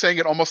you're saying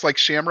it almost like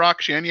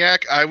Shamrock,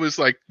 Shaniak. I was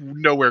like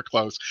nowhere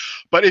close.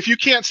 But if you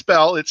can't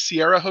spell, it's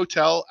Sierra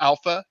Hotel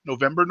Alpha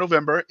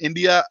November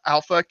India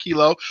Alpha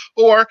Kilo,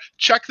 or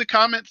check the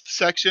comment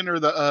section or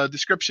the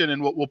description,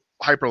 and we'll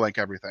hyperlink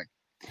everything.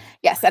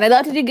 Yes, and I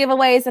love to do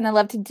giveaways, and I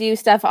love to do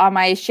stuff on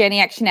my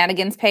Shaniak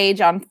Shenanigans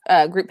page on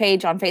group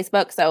page on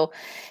Facebook. So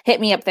hit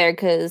me up there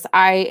because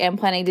I am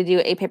planning to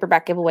do a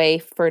paperback giveaway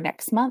for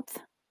next month.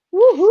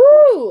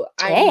 Woohoo!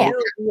 Yeah.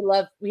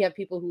 We have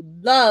people who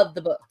love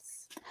the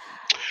books.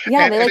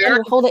 Yeah, they like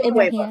to hold it in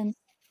their hands.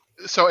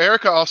 So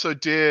Erica also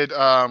did,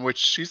 which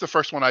she's the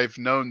first one I've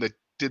known that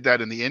did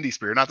that in the indie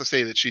sphere. Not to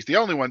say that she's the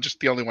only one,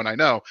 just the only one I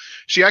know.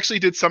 She actually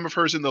did some of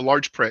hers in the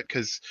large print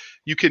because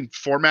you can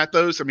format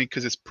those. I mean,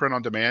 because it's print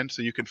on demand,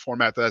 so you can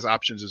format those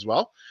options as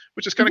well,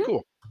 which is kind of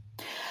cool.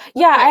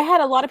 Yeah, I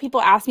had a lot of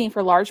people ask me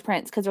for large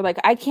prints because they're like,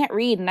 I can't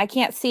read and I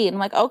can't see. And I'm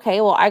like,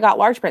 okay, well, I got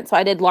large print. So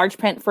I did large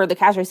print for the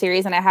Casual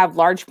series, and I have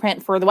large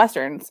print for the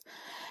Westerns.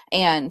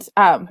 And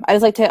I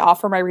just like to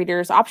offer my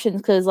readers options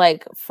because,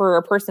 like, for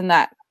a person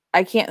that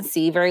I can't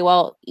see very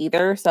well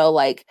either. So,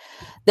 like,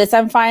 this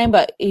I'm fine.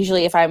 But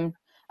usually if I'm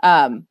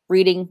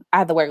reading, I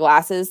have to wear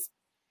glasses.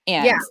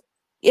 And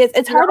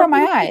it's hard on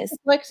my eyes.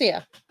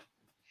 Dyslexia.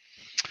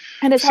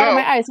 And it's hard on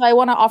my eyes. So I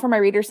want to offer my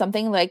readers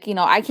something like,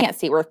 I can't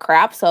see worth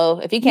crap. So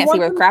if you can't see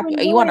worth crap,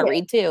 you want to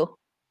read too.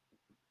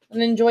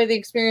 And enjoy the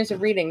experience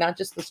of reading, not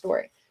just the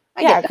story.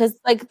 Yeah, because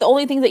like the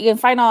only things that you can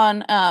find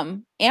on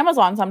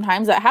Amazon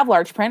sometimes that have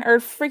large print are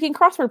freaking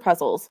crossword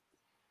puzzles.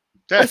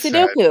 That's or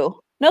Sudoku.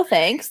 No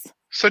thanks.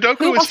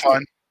 Sudoku is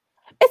fun.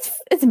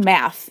 It's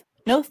math.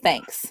 No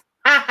thanks.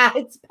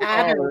 It's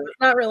pattern. It's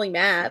not really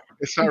math.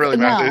 It's not really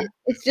math.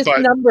 It's just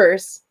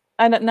numbers.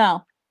 I don't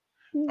know.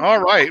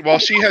 All right. Well,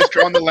 she has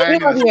drawn the line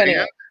in the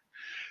sand.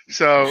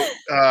 So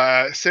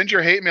send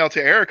your hate mail to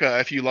Erica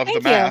if you love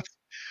the math.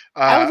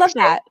 I would love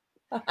that.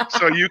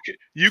 So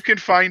you can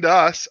find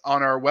us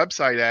on our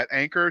website at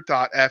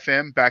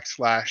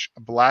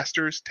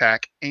anchor.fm/blasters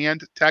tech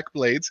and tech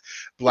blades,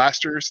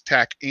 blasters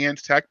tech and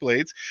tech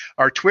blades.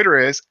 Our Twitter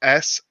is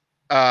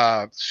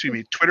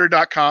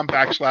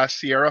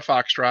twitter.com/Sierra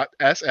Foxtrot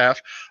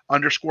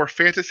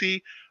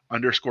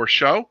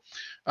SF_fantasy_show.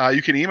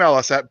 You can email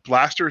us at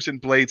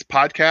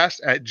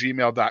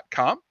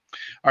blastersandbladespodcast@gmail.com.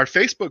 Our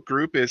Facebook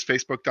group is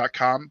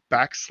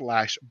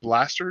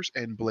facebook.com/Blasters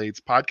and Blades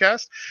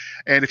Podcast.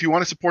 And if you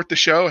want to support the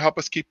show, help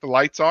us keep the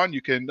lights on,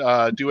 you can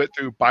do it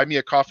through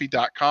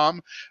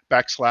buymeacoffee.com/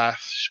 I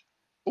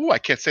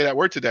can't say that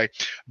word today.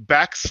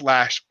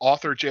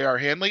 /author J.R.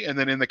 Hanley, and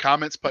then in the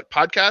comments put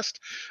podcast,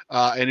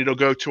 and it'll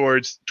go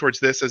towards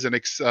this as an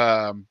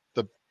the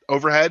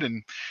overhead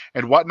and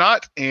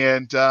whatnot.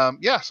 And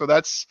so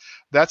that's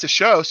a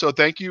show. So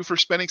thank you for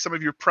spending some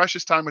of your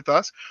precious time with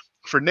us.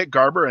 For Nick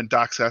Garber and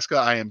Doc Seska,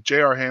 I am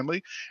J.R.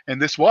 Hanley, and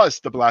this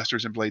was the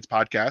Blasters and Blades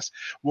podcast.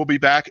 We'll be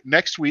back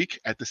next week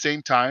at the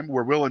same time,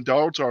 where we'll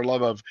indulge our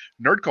love of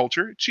nerd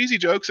culture, cheesy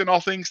jokes, and all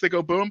things that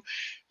go boom,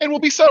 and we'll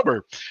be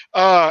sober.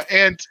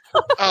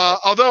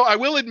 Although I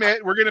will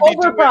admit, we're going to be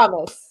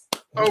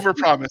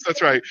overpromise.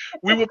 That's right.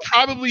 We will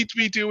probably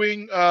be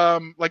doing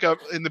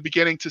in the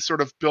beginning to sort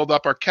of build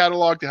up our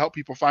catalog to help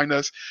people find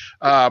us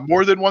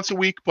more than once a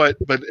week, but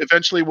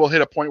eventually we'll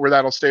hit a point where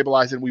that'll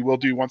stabilize and we will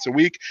do once a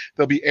week.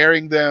 They'll be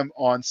airing them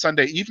on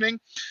Sunday evening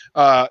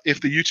if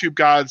the YouTube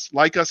gods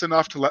like us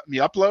enough to let me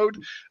upload.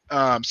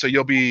 So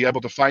you'll be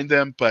able to find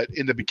them. But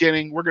in the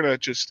beginning, we're going to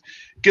just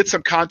get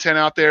some content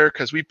out there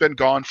because we've been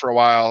gone for a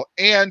while.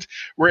 And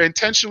we're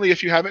intentionally,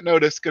 if you haven't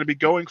noticed, going to be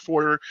going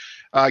for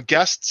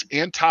guests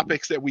and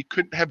topics that we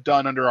couldn't have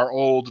done under our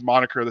old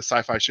moniker, the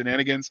Sci-Fi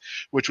Shenanigans,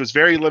 which was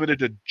very limited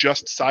to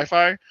just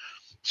sci-fi.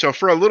 So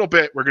for a little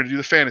bit, we're going to do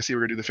the fantasy.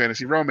 We're going to do the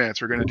fantasy romance.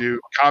 We're going to do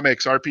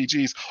comics,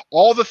 RPGs,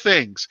 all the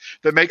things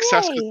that make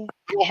Seska's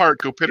little heart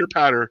go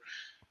pitter-patter.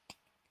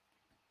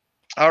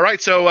 All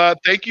right, so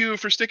thank you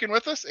for sticking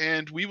with us,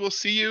 and we will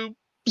see you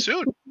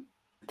soon.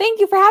 Thank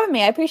you for having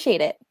me. I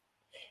appreciate it.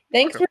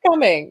 Thanks for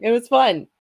coming. It was fun.